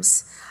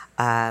Times.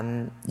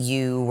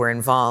 You were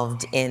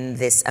involved in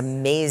this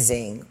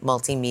amazing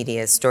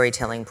multimedia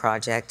storytelling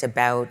project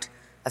about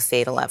a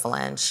fatal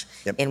avalanche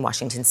in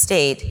Washington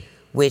State,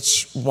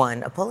 which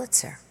won a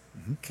Pulitzer.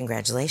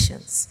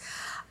 Congratulations.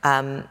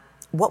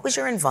 What was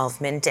your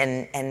involvement,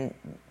 and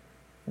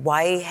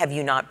why have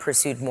you not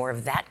pursued more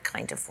of that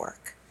kind of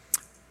work?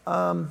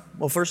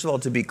 Well, first of all,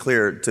 to be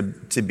clear,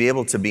 to be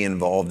able to be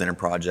involved in a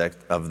project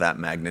of that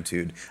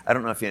magnitude, I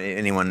don't know if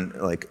anyone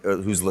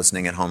who's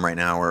listening at home right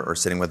now or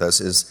sitting with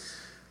us is,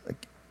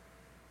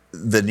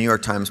 the New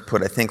York Times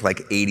put, I think,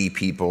 80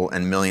 people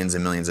and millions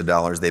of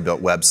dollars. They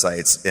built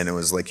websites, and it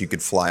was like you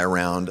could fly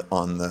around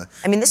on the...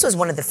 I mean, this was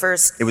one of the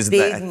first big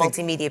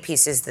multimedia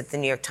pieces that the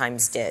New York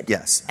Times did.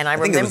 Yes. And I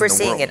remember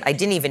seeing it. I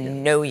didn't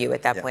even know you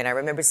at that point. I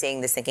remember seeing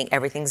this thinking,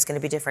 everything's going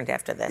to be different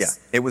after this.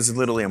 Yeah, it was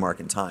literally a mark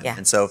in time. Yeah.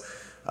 And so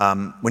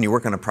when you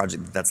work on a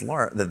project that's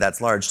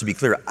large, to be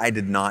clear, I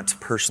did not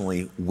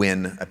personally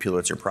win a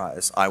Pulitzer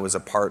Prize. I was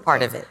a part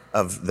of it.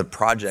 Of the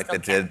project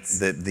that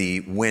did the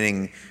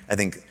winning, I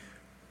think...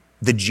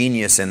 The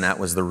genius in that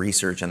was the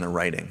research and the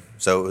writing.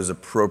 So it was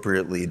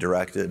appropriately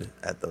directed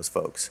at those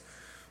folks.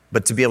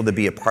 But to be able to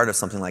be a part of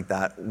something like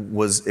that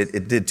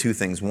it did two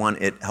things. One,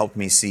 it helped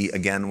me see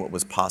again what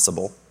was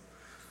possible.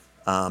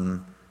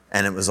 And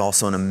it was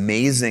also an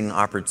amazing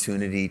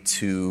opportunity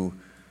to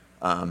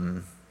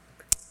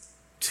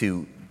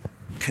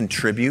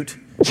contribute,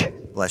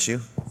 bless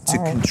you, to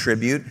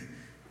contribute,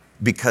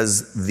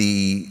 because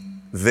the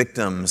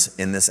victims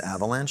in this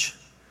avalanche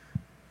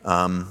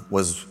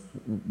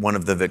one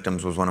of the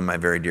victims was one of my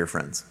very dear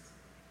friends.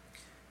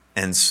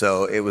 And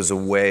so it was a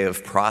way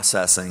of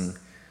processing.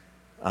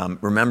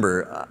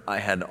 Remember, I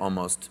had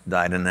almost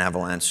died in an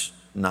avalanche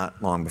not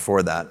long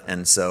before that.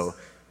 And so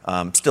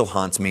still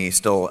haunts me.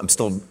 I'm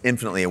still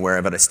infinitely aware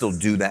of it. I still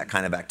do that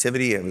kind of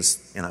activity. I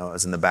was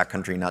in the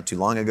backcountry not too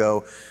long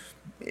ago,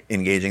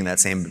 engaging that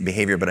same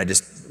behavior, but I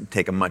just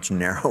take a much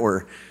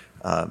narrower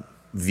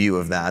view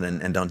of that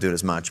and don't do it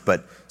as much.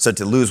 But so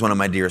to lose one of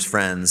my dearest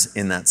friends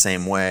in that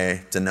same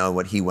way, to know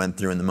what he went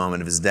through in the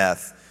moment of his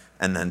death,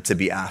 and then to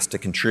be asked to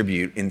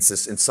contribute in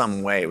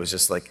some way, it was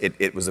just like,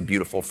 it was a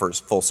beautiful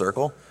first full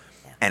circle.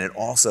 Yeah. And it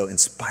also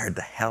inspired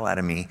the hell out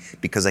of me,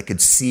 because I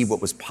could see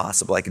what was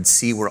possible. I could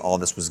see where all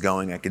this was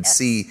going. I could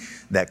see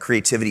that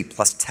creativity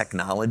plus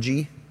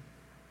technology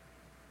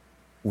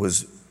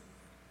was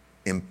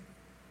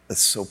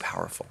so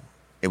powerful.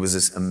 It was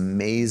this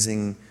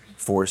amazing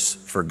force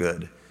for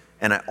good.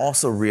 And I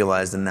also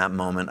realized in that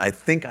moment, I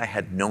think I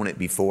had known it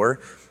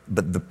before,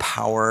 but the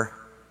power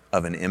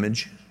of an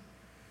image,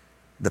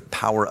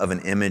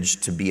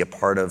 to be a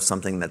part of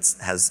something that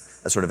has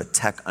a sort of a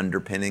tech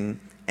underpinning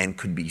and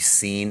could be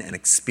seen and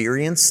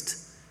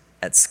experienced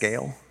at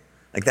scale.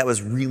 That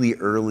was really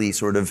early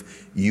sort of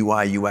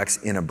UI, UX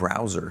in a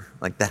browser.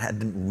 That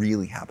hadn't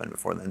really happened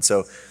before then.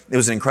 So it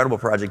was an incredible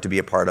project to be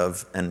a part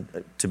of.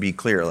 And to be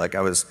clear,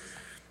 I was...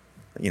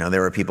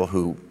 there were people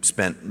who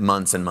spent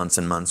months and months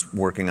and months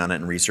working on it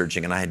and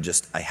researching, and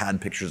I had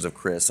pictures of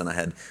Chris, and I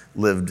had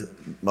lived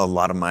a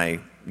lot of my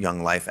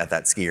young life at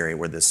that ski area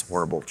where this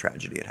horrible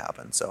tragedy had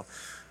happened. So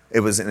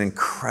it was an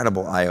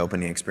incredible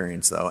eye-opening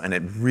experience, though, and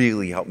it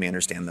really helped me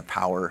understand the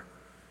power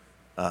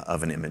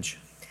of an image.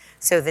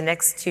 So the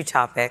next two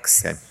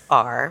topics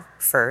are,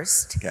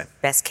 first,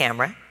 best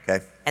camera,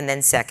 and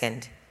then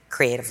second,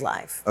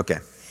 CreativeLive. Okay.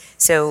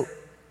 So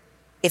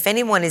if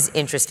anyone is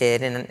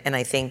interested, and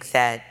I think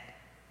that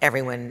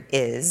everyone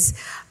is,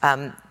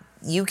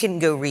 you can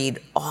go read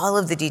all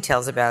of the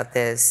details about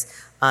this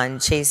on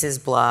Chase's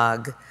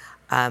blog.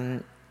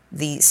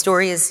 The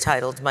story is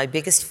titled, My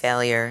Biggest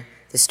Failure,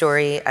 the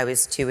story I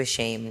was too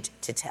ashamed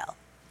to tell.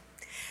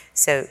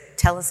 So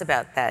tell us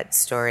about that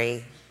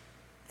story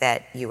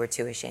that you were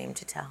too ashamed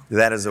to tell.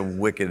 That is a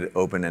wicked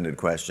open-ended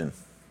question.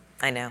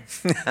 I know.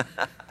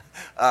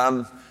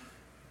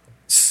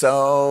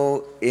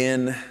 So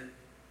in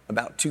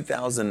about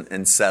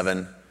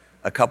 2007,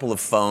 a couple of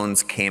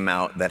phones came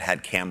out that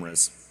had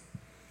cameras.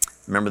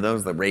 Remember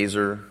those? The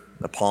Razor,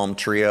 the Palm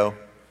Trio?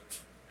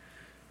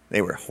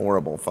 They were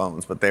horrible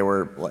phones, but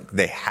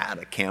they had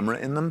a camera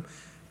in them.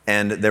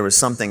 And there was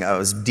something, I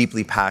was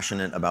deeply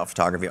passionate about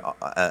photography,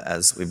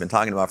 as we've been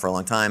talking about for a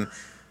long time.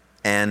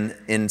 And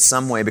in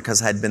some way,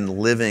 because I had been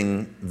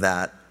living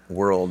that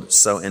world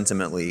so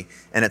intimately,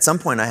 and at some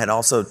point I had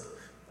also,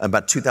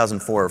 about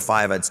 2004 or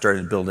 5, I'd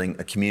started building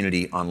a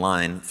community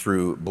online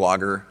through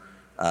Blogger.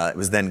 It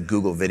was then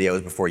Google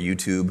Videos before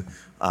YouTube.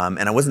 And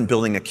I wasn't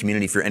building a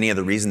community for any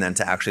other reason than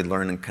to actually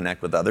learn and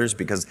connect with others,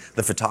 because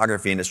the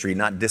photography industry,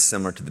 not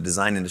dissimilar to the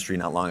design industry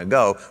not long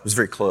ago, was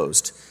very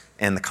closed.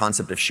 And the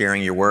concept of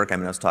sharing your work, I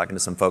was talking to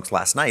some folks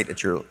last night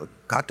at your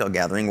cocktail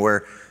gathering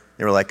where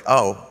they were like,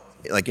 oh,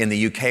 in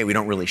the UK, we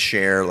don't really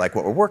share what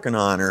we're working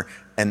on.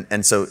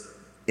 And so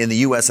in the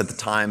US at the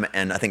time,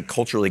 and I think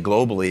culturally,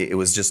 globally, it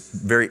was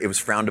just it was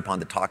frowned upon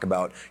to talk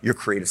about your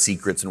creative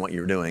secrets and what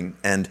you're doing.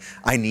 And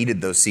I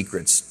needed those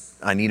secrets.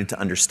 I needed to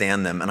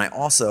understand them. And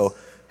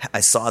I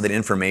saw that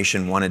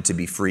information wanted to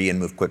be free and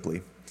move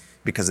quickly.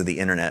 because of the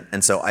internet.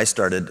 And so I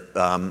started,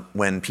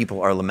 when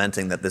people are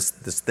lamenting that this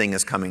thing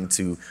is coming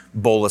to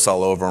bowl us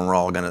all over and we're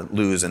all gonna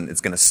lose and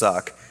it's gonna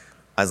suck,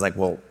 I was like,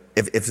 well,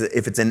 if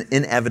it's an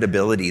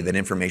inevitability that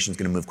information is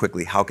gonna move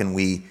quickly, how can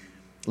we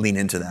lean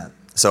into that?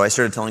 So I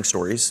started telling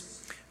stories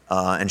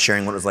and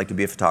sharing what it was like to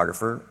be a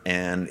photographer.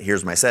 And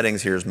here's my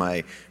settings, here's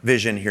my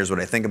vision, here's what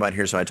I think about,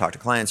 here's how I talk to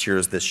clients,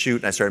 here's this shoot.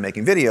 And I started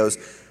making videos,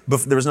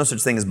 but there was no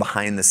such thing as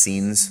behind the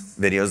scenes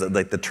videos.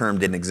 Like the term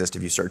didn't exist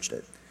if you searched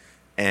it.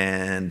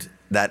 And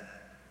that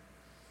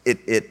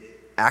it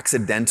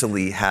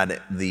accidentally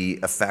had the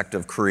effect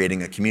of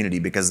creating a community,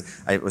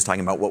 because I was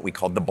talking about what we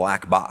called the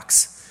black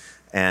box.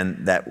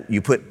 And that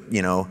you put,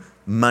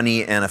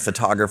 money and a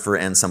photographer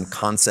and some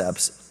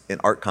concepts, and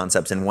art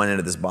concepts in one end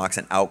of this box,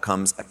 and out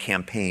comes a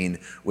campaign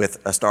with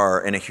a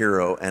star and a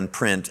hero and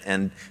print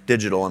and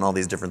digital and all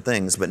these different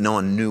things, but no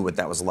one knew what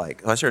that was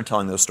like. I started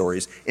telling those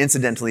stories,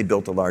 incidentally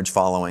built a large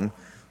following.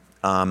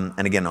 And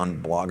again,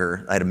 on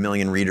Blogger, I had 1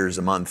 million readers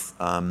a month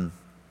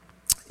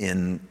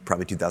in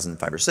probably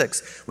 2005 or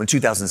 6. When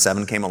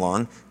 2007 came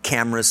along,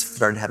 cameras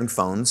started having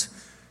phones.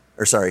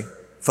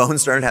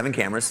 Phones started having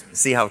cameras.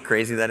 See how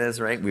crazy that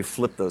is, right? We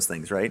flipped those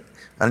things, right?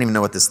 I don't even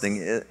know what this thing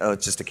is. Oh,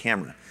 it's just a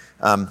camera.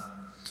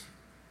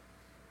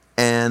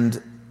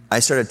 And I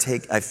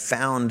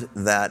found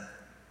that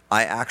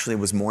I actually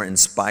was more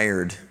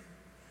inspired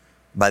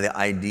by the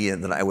idea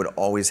that I would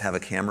always have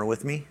a camera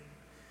with me.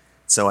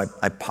 So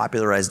I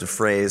popularized a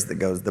phrase that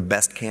goes, the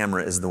best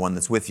camera is the one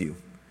that's with you.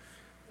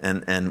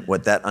 And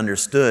what that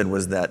understood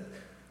was that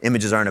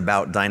images aren't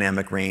about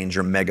dynamic range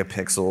or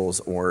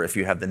megapixels, or if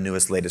you have the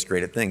newest, latest,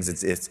 greatest things.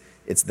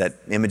 It's that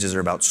images are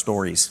about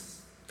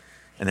stories,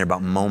 and they're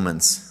about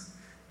moments.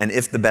 And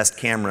if the best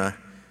camera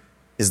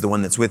is the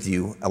one that's with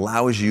you,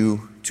 allows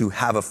you to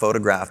have a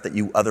photograph that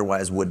you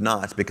otherwise would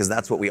not, because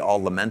that's what we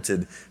all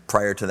lamented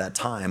prior to that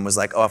time, was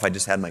like, oh, if I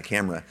just had my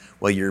camera.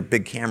 Well, your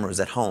big camera is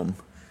at home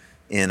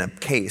in a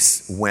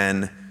case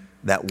when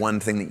that one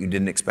thing that you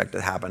didn't expect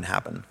to happen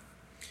happened.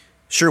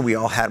 Sure, we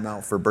all had them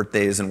out for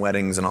birthdays and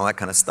weddings and all that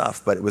kind of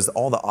stuff, but it was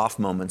all the off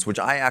moments, which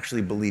I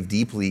actually believe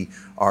deeply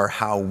are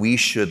how we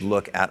should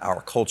look at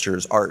our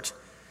culture's art.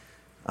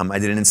 I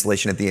did an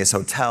installation at the Ace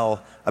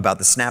Hotel about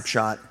the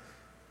snapshot,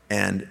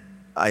 and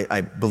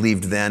I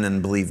believed then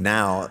and believe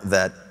now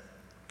that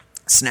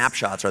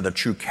snapshots are the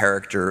true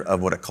character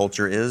of what a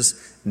culture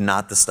is,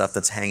 not the stuff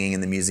that's hanging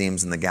in the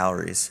museums and the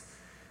galleries.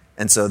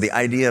 And so the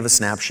idea of a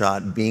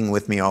snapshot being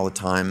with me all the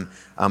time,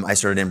 I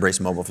started to embrace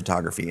mobile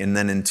photography. And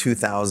then in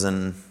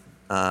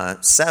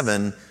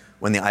 2007,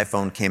 when the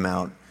iPhone came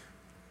out,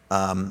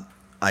 I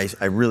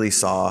really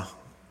saw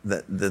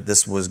that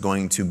this was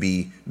going to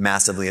be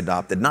massively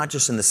adopted, not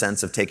just in the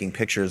sense of taking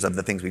pictures of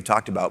the things we've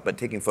talked about, but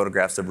taking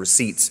photographs of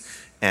receipts,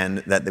 and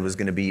that there was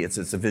going to be, it's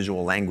a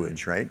visual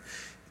language, right?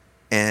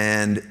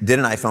 And did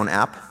an iPhone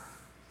app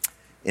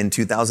in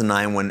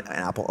 2009 when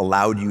Apple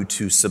allowed you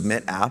to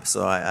submit apps.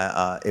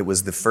 So it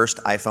was the first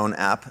iPhone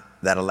app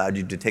that allowed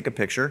you to take a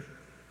picture.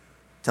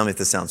 Tell me if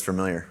this sounds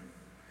familiar.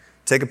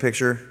 Take a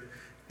picture,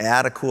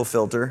 add a cool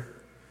filter,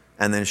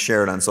 and then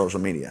share it on social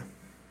media.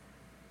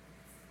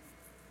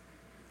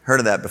 Heard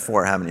of that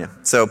before, haven't you?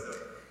 So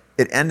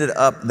it ended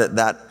up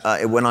that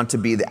it went on to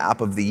be the app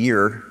of the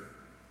year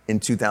in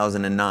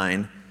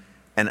 2009.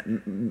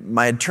 And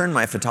I had turned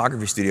my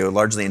photography studio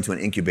largely into an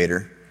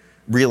incubator,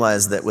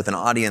 realized that with an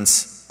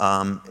audience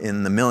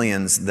in the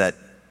millions, that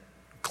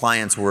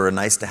clients were a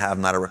nice to have,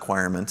 not a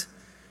requirement,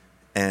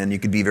 and you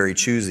could be very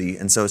choosy.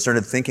 And so I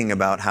started thinking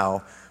about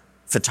how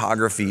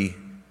photography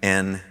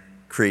and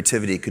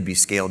creativity could be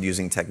scaled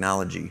using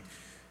technology.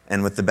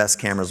 And with the best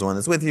camera is the one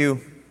that's with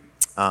you.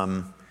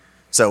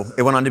 So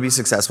it went on to be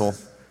successful,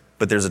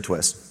 but there's a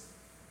twist.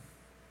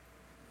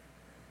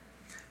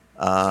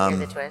 Here's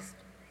the twist.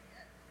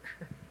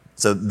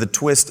 So the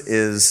twist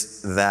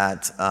is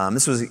that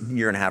this was a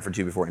year and a half or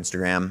two before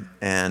Instagram,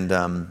 and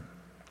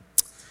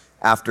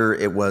after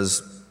it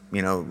was,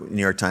 New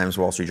York Times,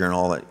 Wall Street Journal,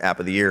 all that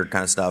app of the year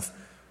kind of stuff,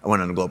 I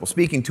went on a global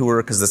speaking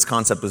tour because this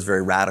concept was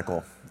very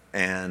radical,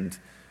 and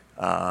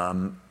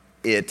I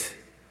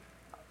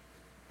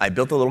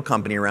built a little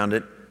company around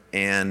it,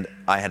 and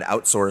I had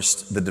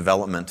outsourced the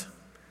development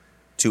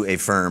to a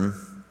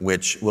firm,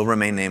 which will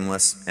remain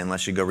nameless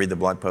unless you go read the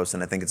blog post,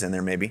 and I think it's in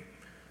there maybe.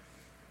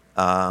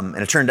 And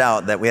it turned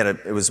out that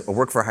it was a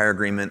work for hire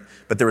agreement,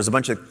 but there was a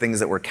bunch of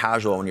things that were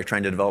casual when you're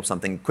trying to develop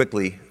something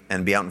quickly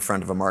and be out in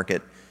front of a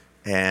market.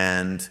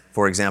 And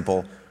for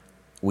example,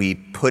 we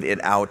put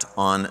it out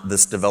on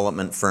this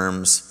development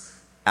firm's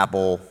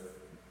Apple,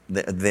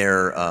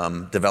 their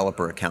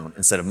developer account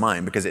instead of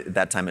mine, because at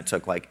that time it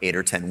took like 8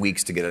 or 10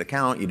 weeks to get an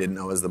account. You didn't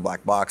know it was the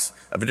black box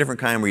of a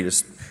different kind where you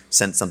just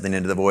sent something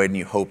into the void and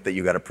you hope that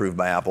you got approved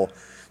by Apple.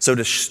 So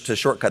to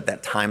shortcut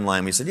that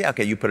timeline, we said, yeah,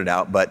 okay, you put it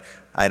out, but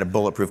I had a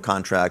bulletproof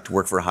contract,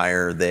 work for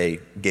hire. They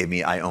gave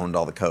me, I owned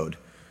all the code.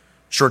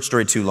 Short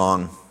story too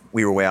long,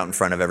 we were way out in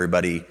front of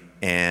everybody,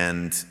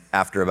 and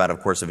after about a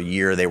course of a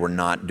year, they were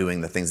not doing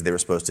the things that they were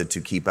supposed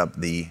to keep up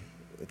the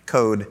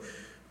code,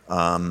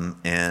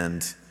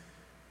 and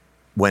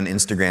when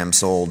Instagram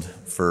sold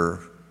for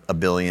 $1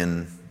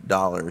 billion.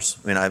 I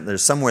mean,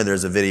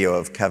 there's a video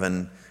of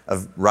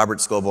Robert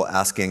Scoble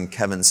asking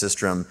Kevin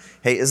Systrom,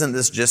 hey, isn't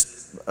this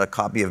just a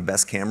copy of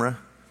Best Camera?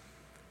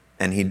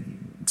 And he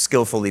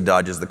skillfully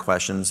dodges the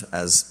questions,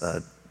 as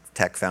a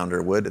tech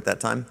founder would at that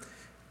time.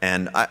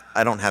 And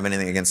I don't have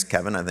anything against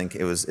Kevin. I think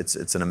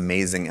it's an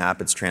amazing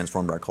app. It's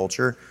transformed our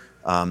culture.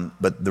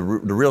 But the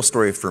real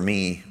story for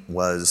me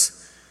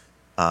was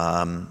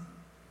I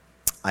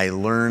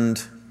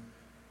learned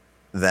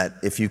that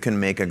if you can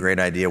make a great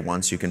idea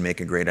once, you can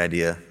make a great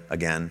idea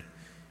again.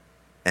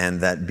 And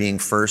that being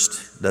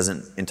first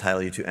doesn't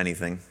entitle you to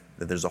anything.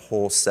 That there's a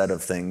whole set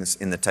of things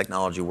in the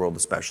technology world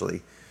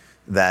especially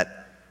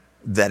that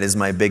is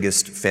my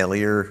biggest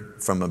failure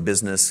from a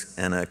business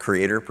and a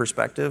creator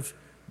perspective.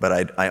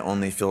 But I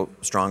only feel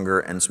stronger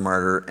and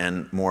smarter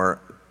and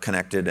more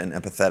connected and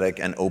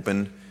empathetic and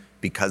open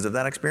because of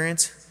that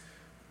experience.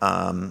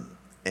 And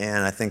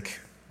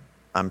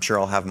I'm sure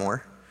I'll have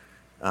more.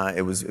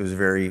 It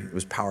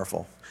was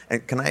powerful.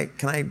 And can I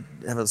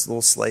have a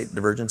little slight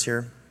divergence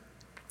here?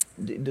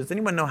 Does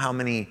anyone know how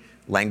many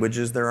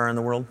languages there are in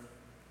the world?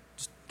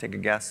 Just take a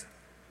guess.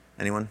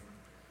 Anyone?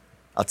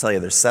 I'll tell you,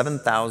 there's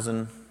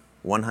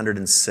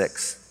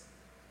 7,106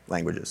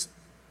 languages.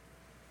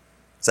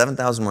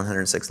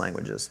 7,106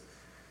 languages.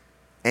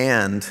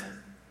 And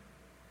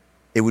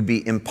it would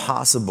be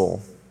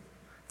impossible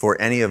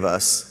for any of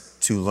us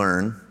to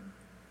learn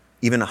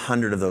even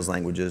 100 of those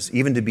languages,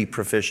 even to be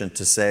proficient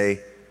to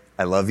say,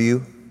 I love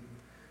you,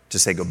 to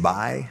say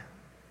goodbye,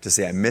 to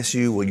say I miss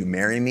you, will you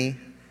marry me?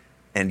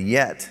 And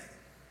yet,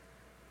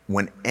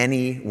 when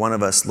any one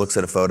of us looks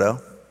at a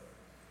photo,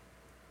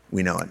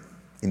 we know it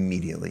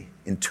immediately,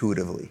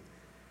 intuitively.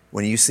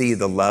 When you see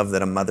the love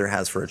that a mother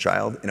has for a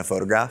child in a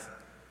photograph.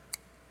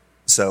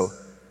 So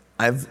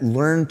I've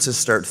learned to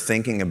start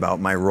thinking about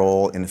my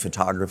role in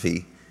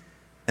photography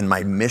and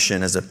my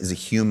mission as a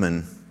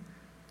human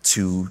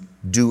to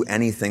do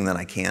anything that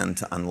I can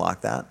to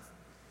unlock that.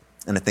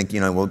 And I think,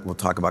 we'll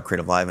talk about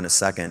CreativeLive in a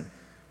second,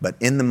 but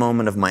in the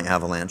moment of my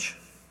avalanche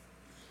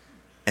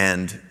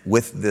and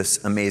with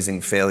this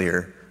amazing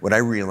failure, what I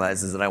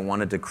realized is that I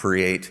wanted to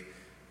create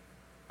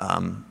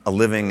a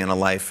living and a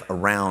life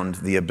around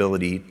the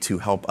ability to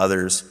help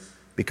others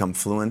become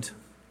fluent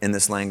in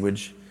this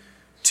language,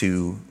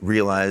 to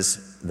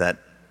realize that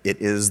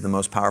it is the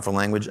most powerful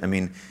language. I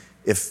mean,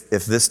 if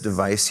this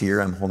device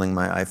here, I'm holding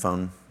my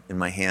iPhone in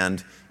my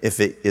hand, if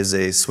it is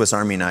a Swiss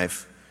Army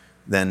knife,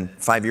 then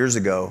 5 years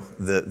ago,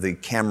 the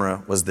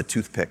camera was the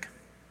toothpick.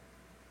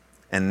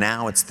 And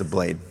now it's the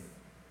blade.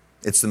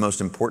 It's the most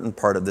important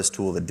part of this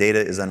tool. The data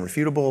is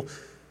unrefutable.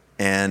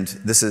 And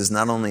this is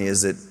not only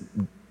is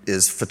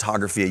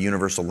photography a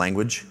universal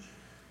language,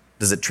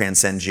 does it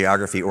transcend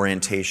geography,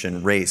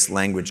 orientation, race,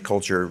 language,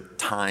 culture,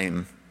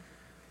 time,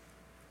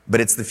 but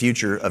it's the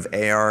future of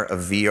AR, of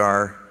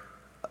VR.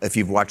 If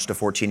you've watched a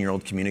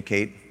 14-year-old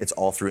communicate, it's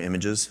all through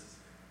images.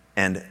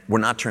 And we're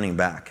not turning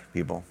back,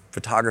 people.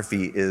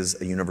 Photography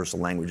is a universal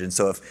language. And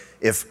so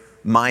if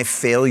my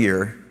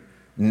failure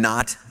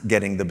not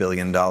getting the $1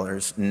 billion,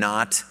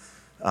 not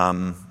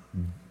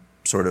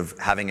sort of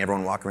having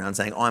everyone walk around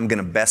saying, oh, I'm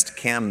going to best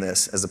cam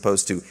this as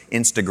opposed to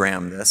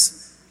Instagram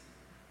this,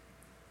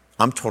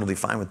 I'm totally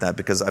fine with that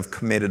because I've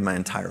committed my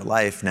entire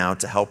life now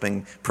to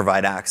helping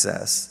provide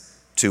access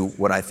to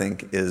what I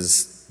think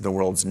is the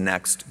world's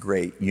next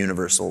great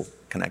universal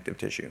connective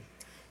tissue.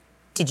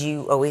 Did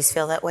you always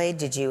feel that way?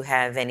 Did you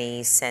have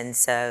any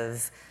sense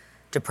of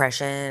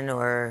depression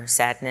or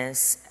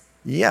sadness?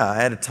 Yeah, I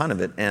had a ton of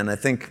it. And I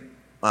think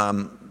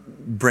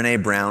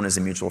Brene Brown is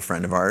a mutual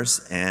friend of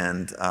ours,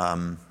 and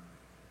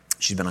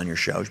she's been on your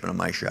show, she's been on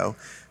my show.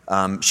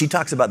 She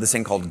talks about this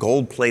thing called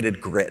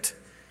gold-plated grit,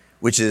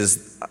 which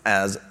is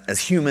as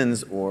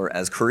humans or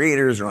as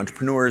creators or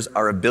entrepreneurs,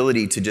 our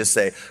ability to just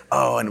say,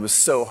 oh, and it was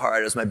so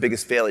hard, it was my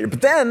biggest failure.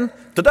 But then,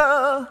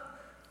 ta-da!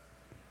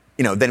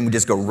 Then we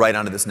just go right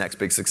on to this next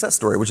big success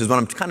story, which is what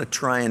I'm kind of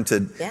trying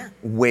to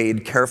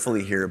wade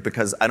carefully here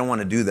because I don't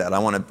want to do that. I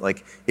want to,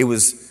 it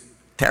was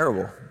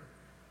terrible.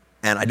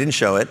 And I didn't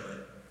show it.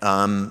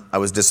 I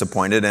was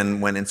disappointed,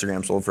 and when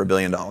Instagram sold for $1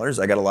 billion,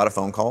 I got a lot of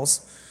phone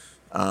calls.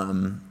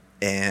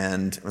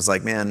 And I was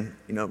like, man,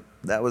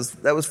 that was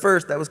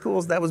first, that was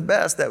cool, that was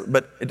best,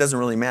 but it doesn't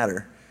really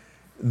matter.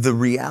 The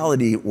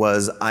reality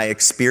was I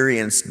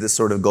experienced this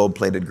sort of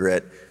gold-plated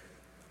grit.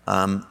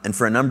 And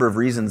for a number of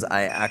reasons,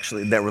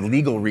 there were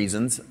legal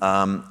reasons,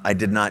 I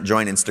did not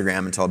join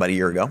Instagram until about a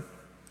year ago.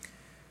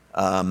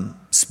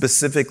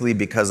 Specifically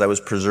because I was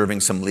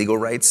preserving some legal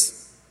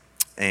rights,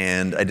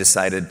 and I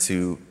decided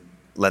to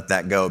let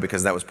that go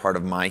because that was part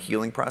of my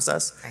healing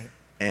process. Right.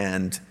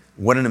 And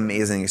what an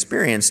amazing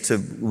experience to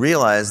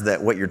realize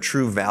that what your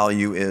true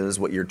value is,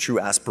 what your true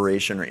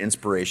aspiration or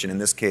inspiration, in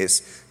this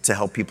case, to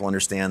help people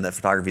understand that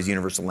photography is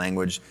universal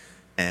language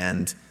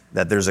and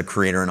that there's a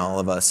creator in all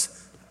of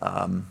us,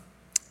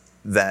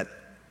 that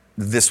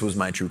this was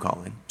my true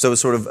calling. So it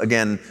was sort of,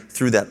 again,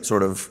 through that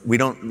sort of,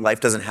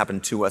 life doesn't happen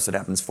to us, it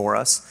happens for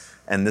us.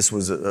 And this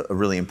was a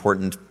really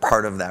important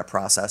part of that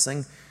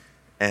processing.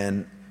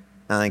 And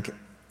I think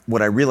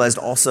what I realized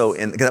also,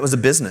 because that was a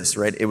business,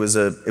 right? It was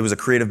a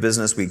creative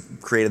business. We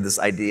created this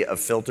idea of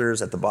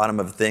filters at the bottom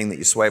of a thing that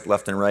you swipe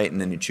left and right,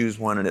 and then you choose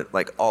one, and it,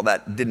 like, all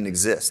that didn't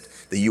exist.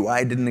 The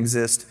UI didn't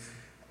exist.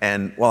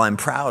 And while I'm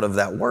proud of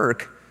that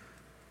work,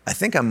 I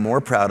think I'm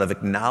more proud of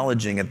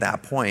acknowledging at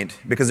that point,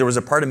 because there was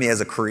a part of me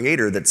as a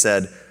creator that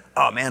said,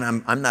 oh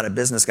man, I'm not a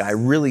business guy. I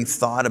really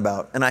thought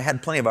about, and I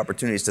had plenty of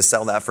opportunities to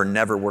sell that for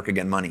never work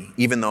again money,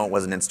 even though it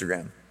wasn't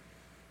Instagram.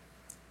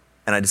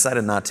 And I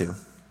decided not to.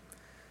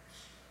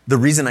 The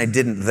reason I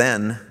didn't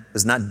then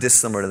is not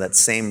dissimilar to that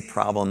same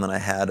problem that I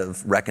had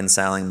of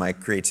reconciling my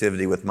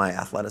creativity with my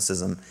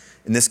athleticism.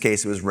 In this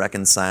case, it was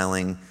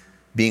reconciling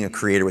being a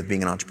creator with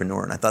being an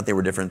entrepreneur. And I thought they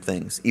were different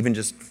things, even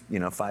just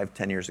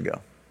 5-10 years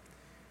ago.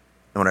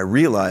 And what I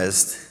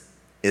realized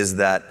is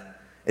that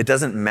it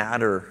doesn't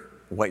matter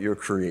what you're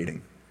creating.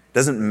 It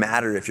doesn't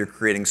matter if you're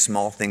creating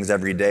small things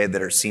every day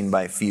that are seen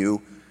by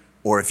few,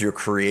 or if you're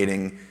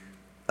creating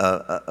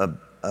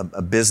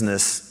a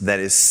business that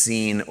is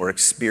seen or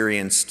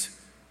experienced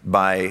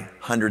by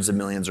hundreds of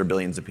millions or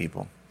billions of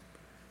people,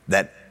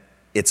 that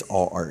it's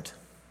all art.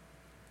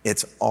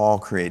 It's all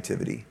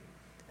creativity.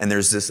 And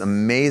there's this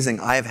amazing,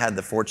 I've had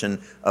the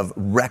fortune of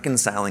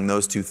reconciling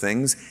those two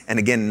things. And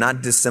again,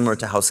 not dissimilar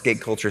to how skate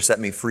culture set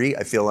me free.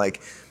 I feel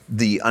like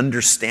the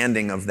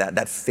understanding of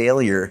that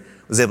failure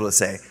was able to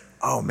say,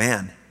 oh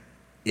man,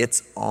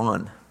 it's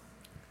on.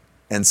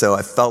 And so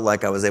I felt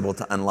like I was able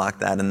to unlock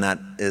that, and that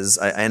is,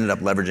 I ended up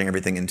leveraging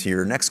everything into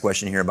your next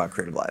question here about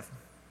CreativeLive.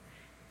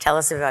 Tell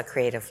us about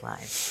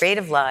CreativeLive.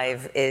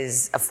 CreativeLive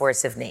is a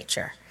force of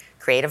nature.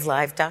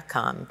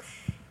 CreativeLive.com.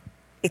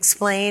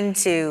 Explain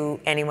to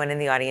anyone in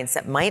the audience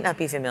that might not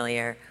be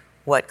familiar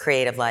what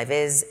CreativeLive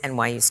is and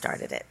why you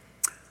started it.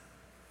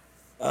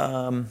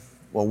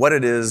 Well, what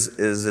it is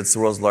it's the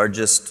world's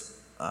largest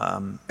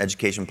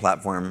education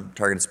platform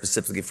targeted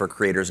specifically for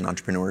creators and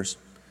entrepreneurs.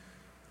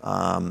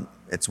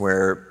 It's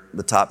where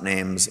the top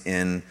names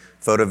in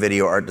photo,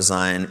 video, art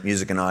design,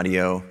 music and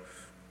audio,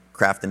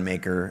 craft and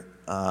maker,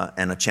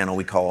 and a channel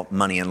we call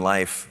Money and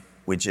Life,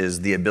 which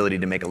is the ability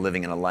to make a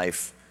living and a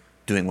life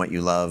doing what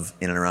you love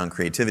in and around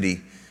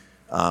creativity.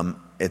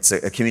 It's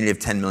a community of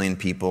 10 million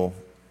people,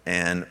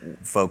 and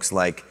folks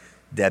like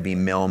Debbie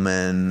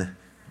Millman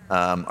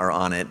are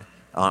on it.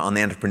 On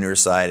the entrepreneur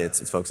side,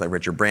 it's folks like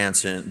Richard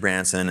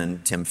Branson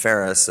and Tim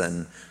Ferriss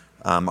and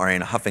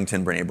Ariana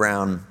Huffington, Brené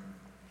Brown.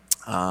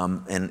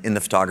 And in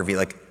the photography,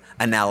 like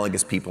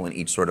analogous people in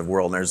each sort of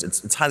world. And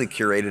it's highly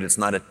curated. It's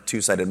not a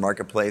two-sided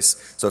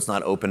marketplace, so it's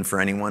not open for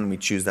anyone. We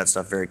choose that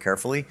stuff very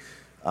carefully.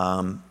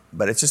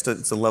 But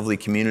it's a lovely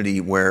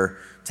community where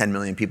 10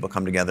 million people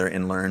come together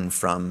and learn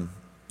from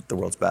the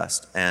world's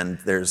best. And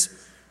there's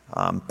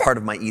part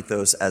of my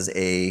ethos as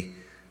a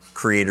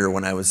creator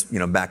when I was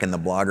back in the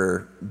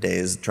blogger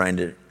days, trying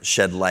to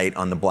shed light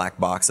on the black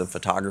box of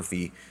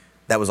photography.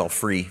 That was all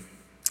free.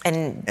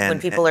 And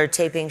when people are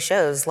taping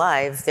shows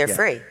live, they're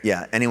free.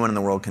 Yeah, anyone in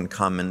the world can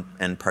come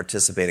and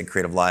participate in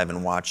CreativeLive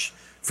and watch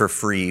for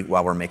free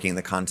while we're making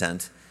the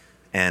content.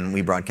 And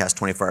we broadcast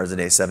 24 hours a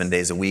day, 7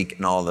 days a week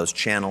in all of those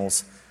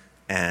channels.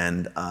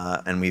 And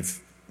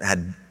we've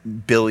had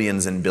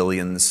billions and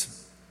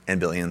billions and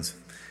billions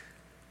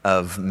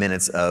of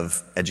minutes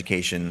of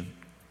education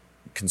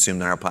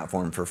consumed on our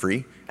platform for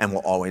free. And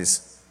we'll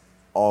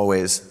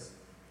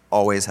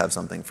always have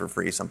something for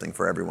free, something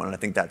for everyone. And I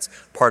think that's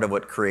part of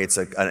what creates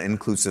an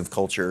inclusive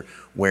culture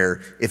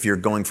where if you're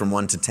going from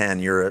 1 to 10,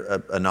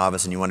 you're a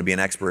novice and you want to be an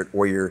expert,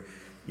 or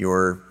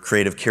you're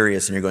creative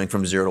curious and you're going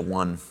from 0 to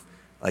 1.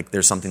 Like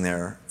there's something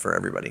there for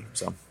everybody.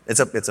 So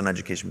it's an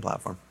education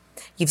platform.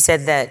 You've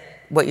said that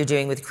what you're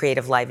doing with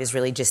CreativeLive is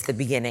really just the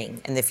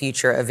beginning, and the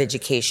future of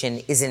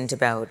education isn't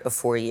about a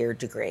 4-year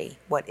degree.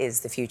 What is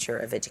the future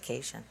of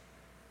education?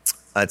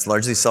 It's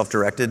largely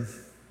self-directed.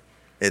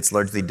 It's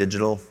largely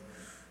digital.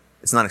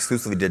 It's not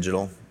exclusively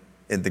digital.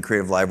 In the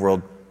CreativeLive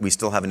world, we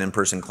still have an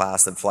in-person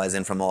class that flies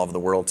in from all over the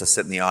world to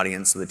sit in the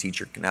audience so the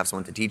teacher can have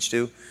someone to teach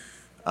to.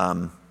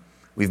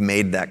 We've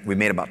made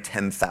about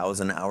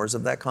 10,000 hours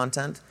of that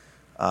content.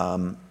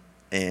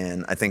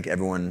 And I think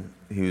everyone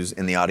who's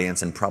in the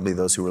audience, and probably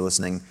those who are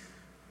listening,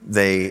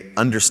 they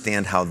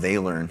understand how they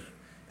learn.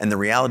 And the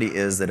reality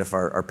is that if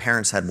our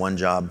parents had one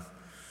job,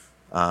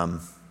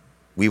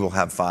 we will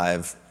have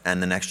 5,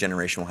 and the next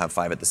generation will have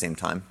 5 at the same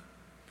time.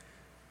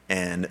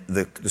 And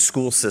the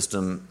school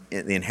system,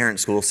 the inherent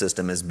school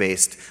system, is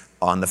based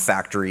on the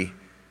factory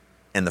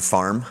and the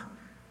farm,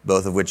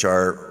 both of which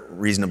are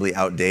reasonably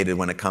outdated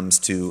when it comes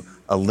to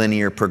a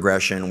linear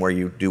progression where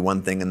you do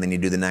one thing and then you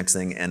do the next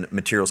thing, and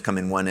materials come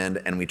in one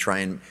end and we try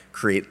and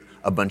create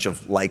a bunch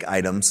of like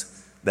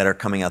items that are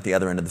coming out the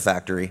other end of the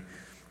factory.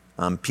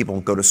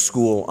 People go to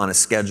school on a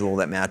schedule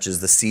that matches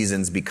the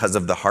seasons because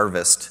of the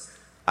harvest.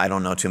 I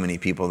don't know too many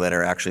people that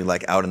are actually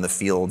like out in the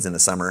fields in the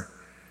summer.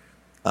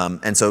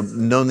 And so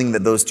knowing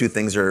that those two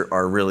things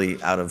are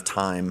really out of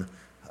time,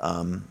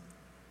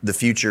 the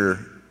future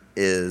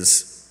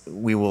is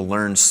we will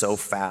learn so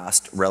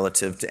fast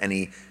relative to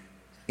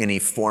any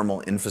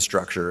formal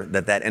infrastructure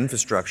that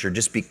infrastructure,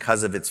 just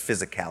because of its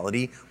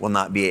physicality, will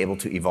not be able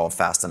to evolve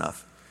fast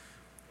enough.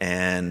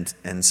 And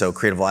so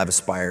CreativeLive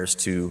aspires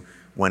to,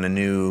 when a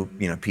new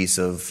piece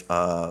of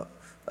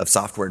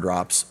software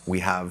drops,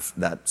 we have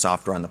that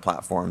software on the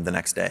platform the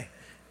next day.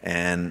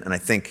 And I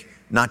think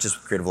not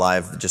just with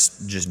CreativeLive,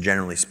 just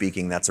generally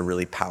speaking, that's a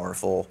really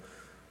powerful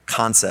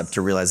concept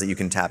to realize that you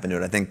can tap into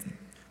it. I think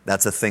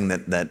that's a thing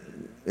that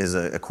is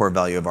a core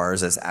value of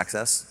ours, is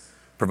access,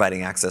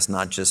 providing access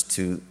not just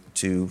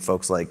to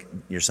folks like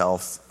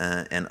yourself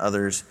and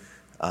others,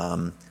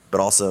 but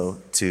also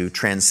to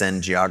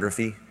transcend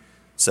geography.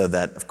 So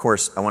that, of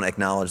course, I want to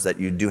acknowledge that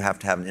you do have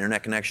to have an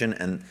internet connection,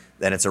 and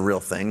that it's a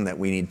real thing that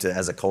we need to,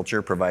 as a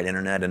culture, provide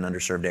internet in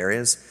underserved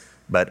areas.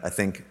 But I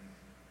think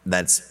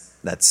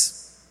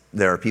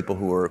there are people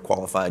who are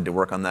qualified to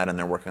work on that, and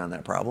they're working on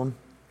that problem.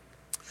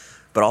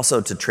 But also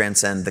to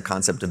transcend the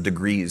concept of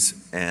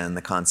degrees and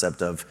the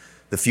concept of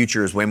the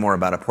future is way more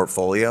about a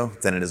portfolio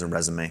than it is a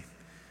resume.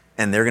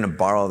 And they're going to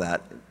borrow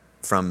that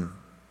from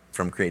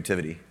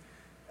creativity.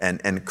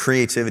 And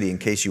creativity, in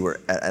case you were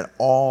at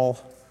all,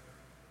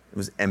 it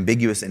was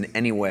ambiguous in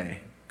any way,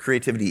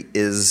 creativity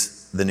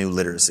is the new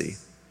literacy.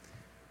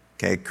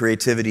 Okay,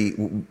 creativity,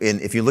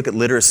 if you look at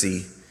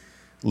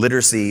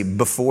literacy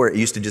before, it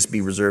used to just be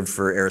reserved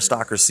for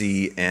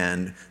aristocracy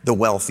and the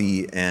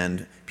wealthy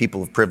and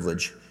people of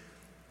privilege.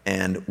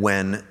 And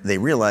when they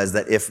realized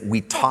that if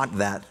we taught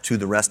that to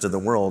the rest of the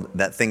world,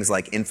 that things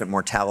like infant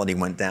mortality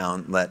went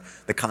down, that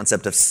the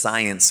concept of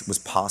science was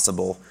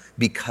possible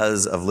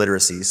because of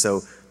literacy.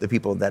 So the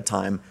people at that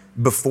time,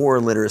 before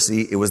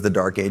literacy, it was the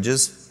Dark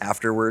Ages.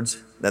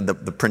 Afterwards,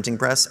 the printing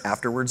press.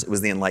 Afterwards, it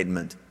was the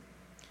Enlightenment.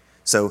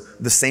 So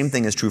the same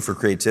thing is true for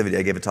creativity.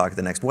 I gave a talk at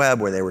the Next Web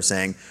where they were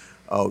saying,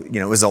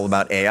 it was all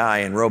about AI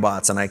and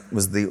robots, and I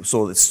was the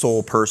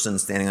sole person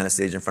standing on a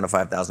stage in front of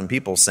 5,000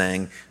 people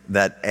saying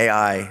that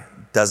AI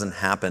doesn't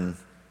happen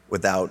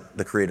without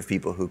the creative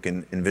people who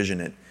can envision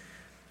it.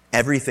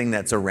 Everything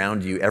that's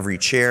around you, every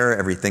chair,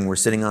 everything we're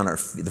sitting on,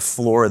 the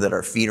floor that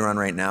our feet are on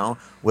right now,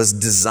 was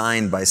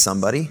designed by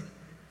somebody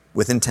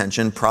with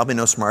intention, probably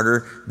no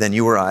smarter than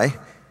you or I,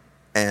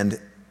 and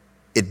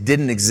it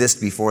didn't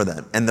exist before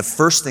then. And the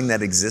first thing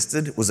that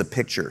existed was a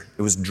picture.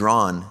 It was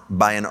drawn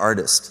by an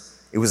artist.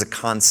 It was a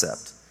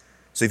concept.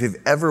 So if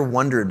you've ever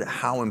wondered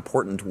how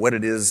important what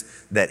it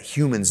is that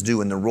humans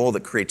do and the role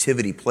that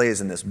creativity plays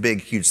in this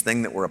big, huge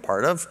thing that we're a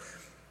part of,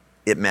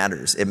 it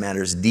matters. It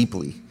matters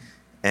deeply.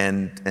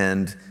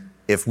 And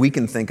if we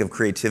can think of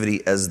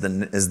creativity as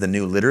the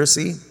new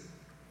literacy,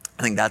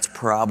 I think that's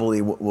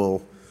probably what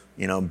will,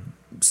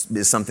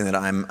 is something that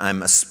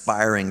I'm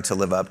aspiring to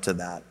live up to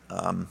that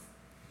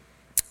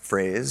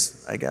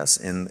phrase, I guess,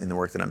 in the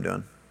work that I'm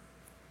doing.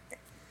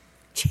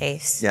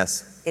 Chase.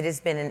 Yes. It has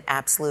been an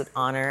absolute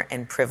honor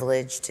and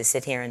privilege to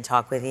sit here and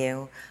talk with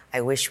you.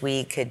 I wish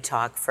we could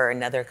talk for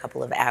another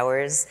couple of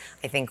hours.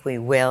 I think we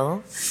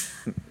will.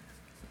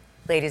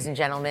 Ladies and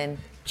gentlemen,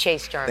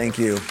 Chase Jarvis. Thank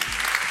you.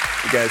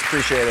 You guys,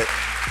 appreciate it.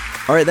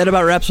 All right, that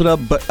about wraps it up.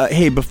 But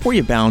hey, before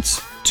you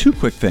bounce, 2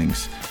 quick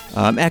things.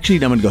 Actually,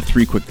 I'm going to go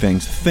 3 quick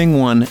things. Thing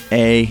 1,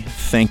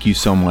 thank you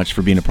so much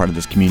for being a part of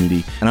this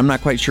community. And I'm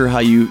not quite sure how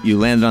you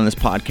landed on this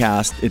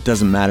podcast. It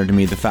doesn't matter to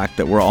me. The fact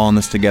that we're all in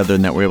this together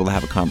and that we're able to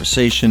have a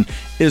conversation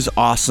is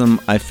awesome.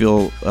 I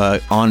feel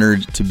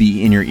honored to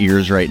be in your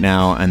ears right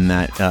now, and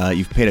that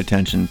you've paid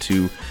attention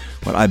to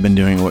what I've been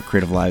doing and what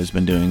CreativeLive has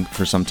been doing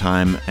for some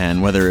time.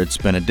 And whether it's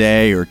been a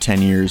day or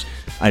 10 years,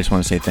 I just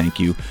want to say thank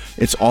you.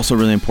 It's also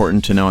really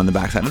important to know on the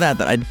backside of that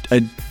I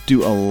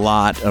do a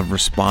lot of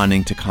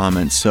responding to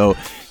comments. So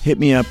hit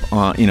me up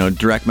on,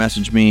 direct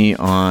message me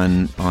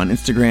on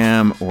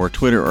Instagram or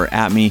Twitter or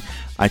at me.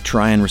 I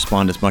try and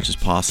respond as much as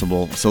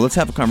possible. So let's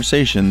have a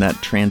conversation that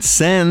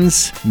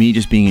transcends me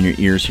just being in your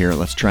ears here.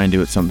 Let's try and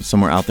do it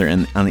somewhere out there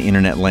on the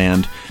internet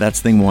land.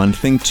 That's thing 1.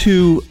 Thing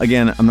 2,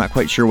 again, I'm not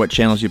quite sure what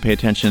channels you pay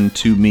attention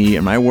to me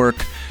and my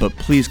work, but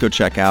please go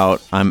check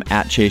out. I'm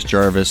at Chase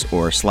Jarvis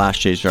or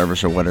 /Chase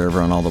Jarvis or whatever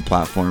on all the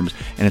platforms.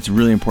 And it's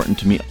really important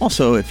to me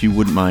also, if you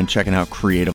wouldn't mind checking out Creative.